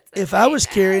had it. If I was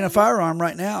carrying a firearm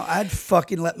right now, I'd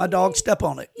fucking let my dog step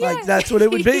on it. Like, that's what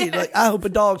it would be. Yeah. Like, I hope a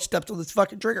dog steps on this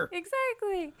fucking trigger.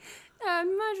 Exactly. I'd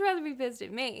much rather be pissed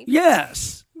at me.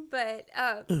 Yes. But,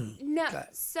 no. Okay.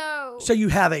 So you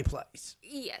have a place.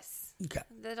 yes. Okay.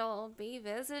 That'll be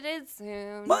visited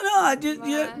soon. Well, no, I did.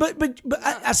 Yeah, but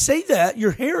I say that your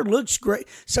hair looks great.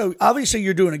 So obviously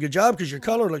you're doing a good job because your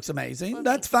color looks amazing. Well,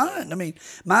 That's fine. I mean,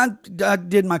 I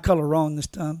did my color wrong this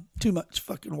time. Too much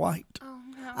fucking white. Oh,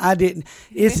 no. I didn't.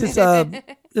 This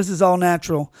is all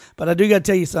natural. But I do got to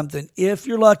tell you something. If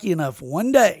you're lucky enough,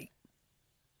 one day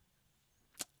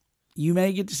you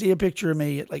may get to see a picture of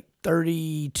me at like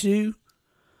 32,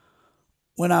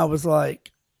 when I was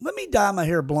like, let me dye my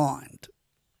hair blonde.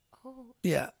 Oh.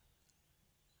 Yeah.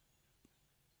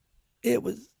 It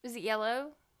was. Was it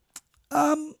yellow?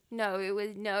 No,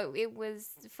 it was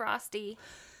frosty.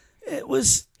 It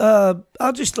was.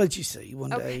 I'll just let you see one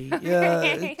day. Yeah.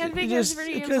 I think that's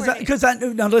pretty important. Because I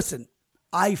now listen.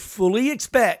 I fully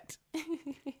expect,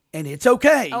 and it's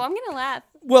okay. Oh, I'm gonna laugh.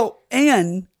 Well,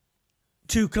 and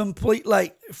to complete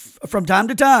from time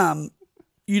to time,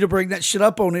 you to bring that shit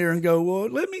up on here and go, well,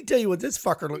 let me tell you what this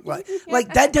fucker looked like.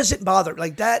 Like, that doesn't bother.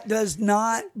 Like, that does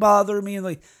not bother me.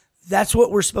 Like, that's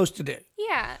what we're supposed to do.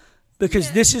 Yeah.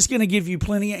 Because this is going to give you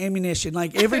plenty of ammunition.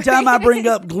 Like, every time I bring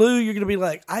up glue, you're going to be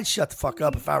like, I'd shut the fuck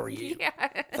up if I were you. Yeah.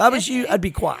 If I was you, I'd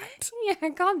be quiet. Yeah,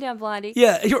 calm down, Blondie.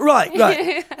 Yeah, you're right.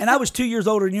 And I was 2 years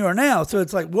older than you are now. So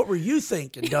it's like, what were you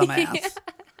thinking, dumbass? Yeah.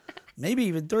 Maybe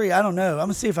even 3. I don't know. I'm going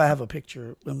to see if I have a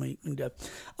picture when we go.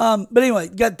 But anyway,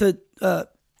 got the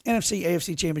NFC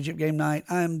AFC Championship game night.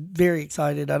 I'm very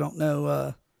excited. I don't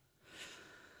know.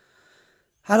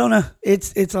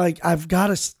 It's like I've got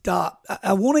to stop.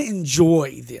 I want to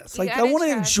enjoy this. Like, I want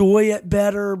to enjoy it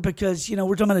better because, we're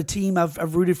talking about a team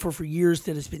I've rooted for years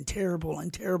that has been terrible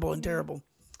and terrible and terrible.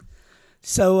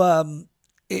 So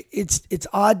it's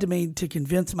odd to me to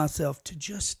convince myself to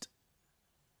just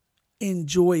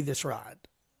enjoy this ride.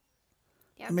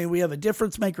 Yep. I mean, we have a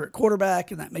difference maker at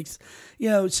quarterback, and that makes,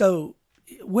 so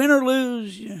win or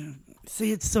lose.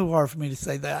 See, it's so hard for me to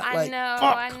say that. I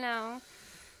know.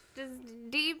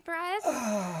 Just deep breath,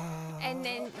 and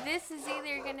then this is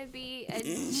either going to be a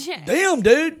damn,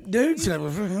 dude.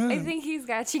 I think he's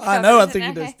got you covered. I know. I think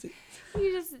he does too.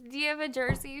 Do you have a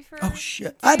jersey for? Oh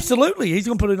shit! Absolutely, he's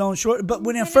gonna put it on short. But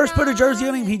when I first put a jersey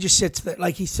on him, he just sits there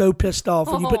like he's so pissed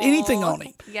off. When you put anything on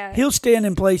him, he'll stand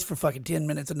in place for fucking 10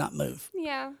 minutes and not move.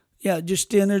 Yeah, just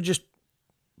stand there, just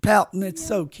pouting. It's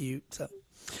so cute. So,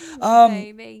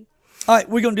 baby. All right,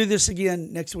 we're gonna do this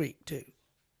again next week too.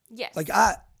 Yes. Like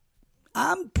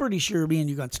I'm pretty sure me and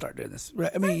you gonna start doing this.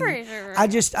 Right? I mean, I'm pretty sure. I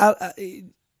just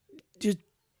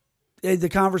the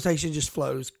conversation just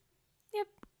flows. Yep.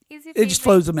 Easy. It just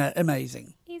flows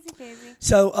amazing. Easy peasy.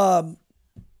 So, all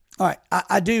right,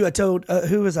 I do. I told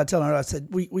who was I telling her? I said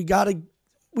we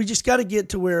just gotta get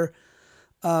to where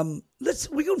we're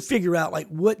gonna figure out like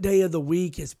what day of the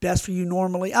week is best for you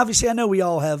normally. Obviously, I know we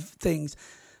all have things,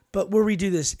 but where we do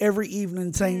this every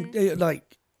evening, same day,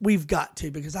 like we've got to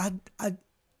because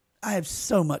I have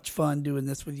so much fun doing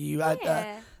this with you.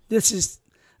 Yeah. This is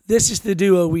the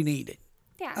duo we needed.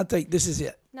 Yeah. I think this is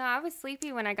it. No, I was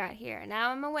sleepy when I got here. Now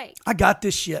I'm awake. I got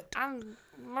this shit.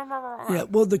 Yeah,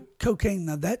 well, the cocaine,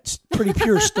 now that's pretty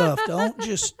pure stuff. Don't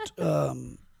just,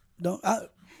 look, I'll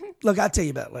tell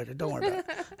you about it later. Don't worry about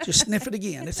it. Just sniff it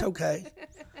again. It's okay.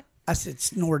 I said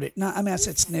snort it. No, I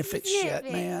said sniff it.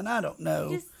 Shit, man. I don't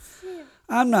know.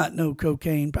 I'm not no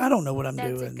cocaine. I don't know what I'm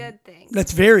That's doing. a good thing.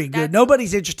 That's very good. That's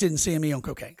Nobody's interested in seeing me on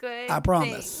cocaine. Good I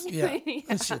promise. thing. Yeah. Yeah.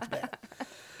 That shit's bad.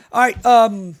 All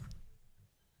right.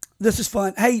 This is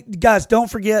fun. Hey, guys,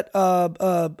 don't forget,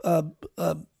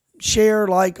 share,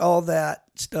 like, all that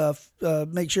stuff.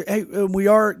 Make sure. Hey,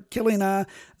 Kelli and I,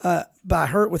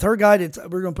 with her guidance,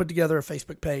 we're going to put together a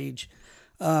Facebook page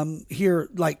here,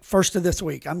 like first of this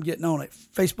week. I'm getting on it.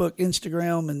 Facebook,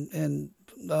 Instagram, and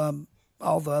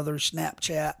all the other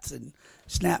Snapchats and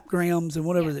Snapgrams and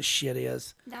whatever this shit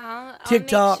is. No, I'll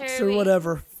TikToks make sure or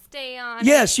whatever. Stay on.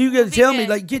 Yes, you got to We'll be tell me, good.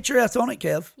 like, get your ass on it,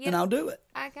 Kev, and I'll do it.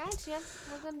 I got you.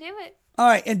 We're gonna do it. All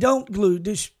right, and don't glue.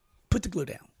 Just put the glue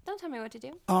down. Don't tell me what to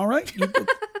do. All right, you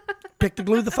pick the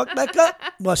glue the fuck back up.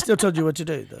 Well, I still told you what to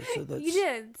do, though. So that's... You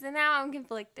did. So now I'm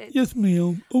conflicted. Yes,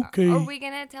 ma'am. Okay. Are we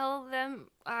gonna tell them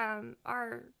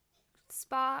our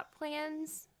spa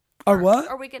plans? Our what?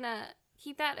 Are we gonna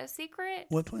keep that a secret?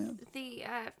 What plan? The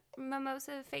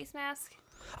mimosa face mask.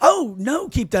 Oh no,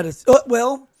 keep that as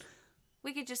well.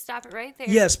 We could just stop it right there.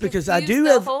 Yes, because I Confuse do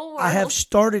the have. whole I have world.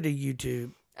 started a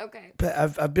YouTube. Okay. But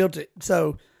I've built it.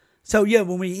 So yeah,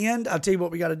 when we end, I'll tell you what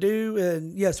we got to do.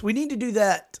 And yes, we need to do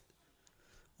that.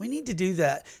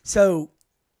 So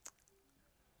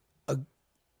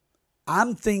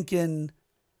I'm thinking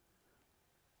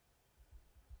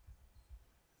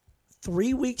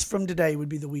 3 weeks from today would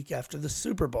be the week after the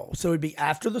Super Bowl. So it'd be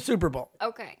after the Super Bowl.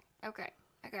 Okay. I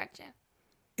gotcha.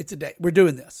 It's a day. We're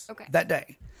doing this. Okay. That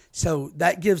day. So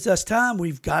that gives us time.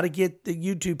 We've got to get the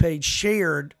YouTube page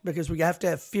shared because we have to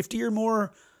have 50 or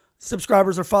more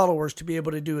subscribers or followers to be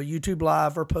able to do a YouTube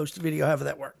live or post a video, however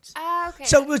that works. Okay.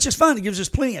 So, which is fun. It gives us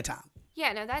plenty of time.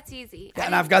 Yeah, no, that's easy.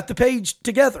 And I've got the page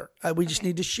together. We just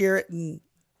need to share it. And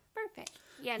Perfect.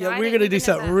 Yeah, no, we're going to do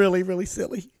something really, really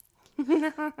silly.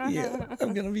 Yeah,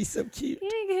 I'm going to be so cute.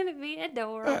 You're gonna be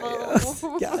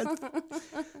adorable. Yes,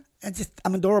 God.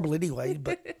 I'm adorable anyway.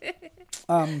 But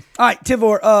all right,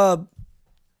 Tivor.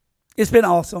 It's been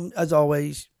awesome as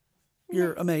always.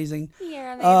 You're amazing.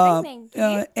 You're amazing.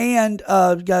 Thank you. And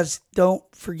guys, don't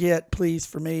forget, please,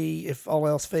 for me, if all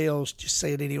else fails, just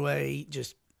say it anyway.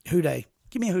 Just hooday.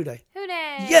 Give me a hooday.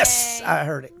 Hooday. Yes, I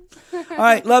heard it. All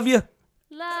right, love you.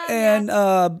 Love And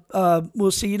ya.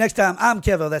 we'll see you next time. I'm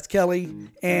Kevo, that's Kelli.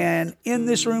 And in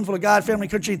this room full of God, family,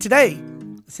 country, today,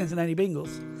 the Cincinnati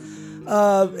Bengals.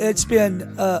 It's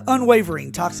been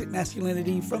unwavering toxic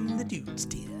masculinity from the dudes'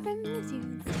 den.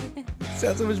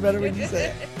 Sounds so much better when you say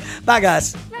it. Bye,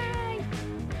 guys. Bye.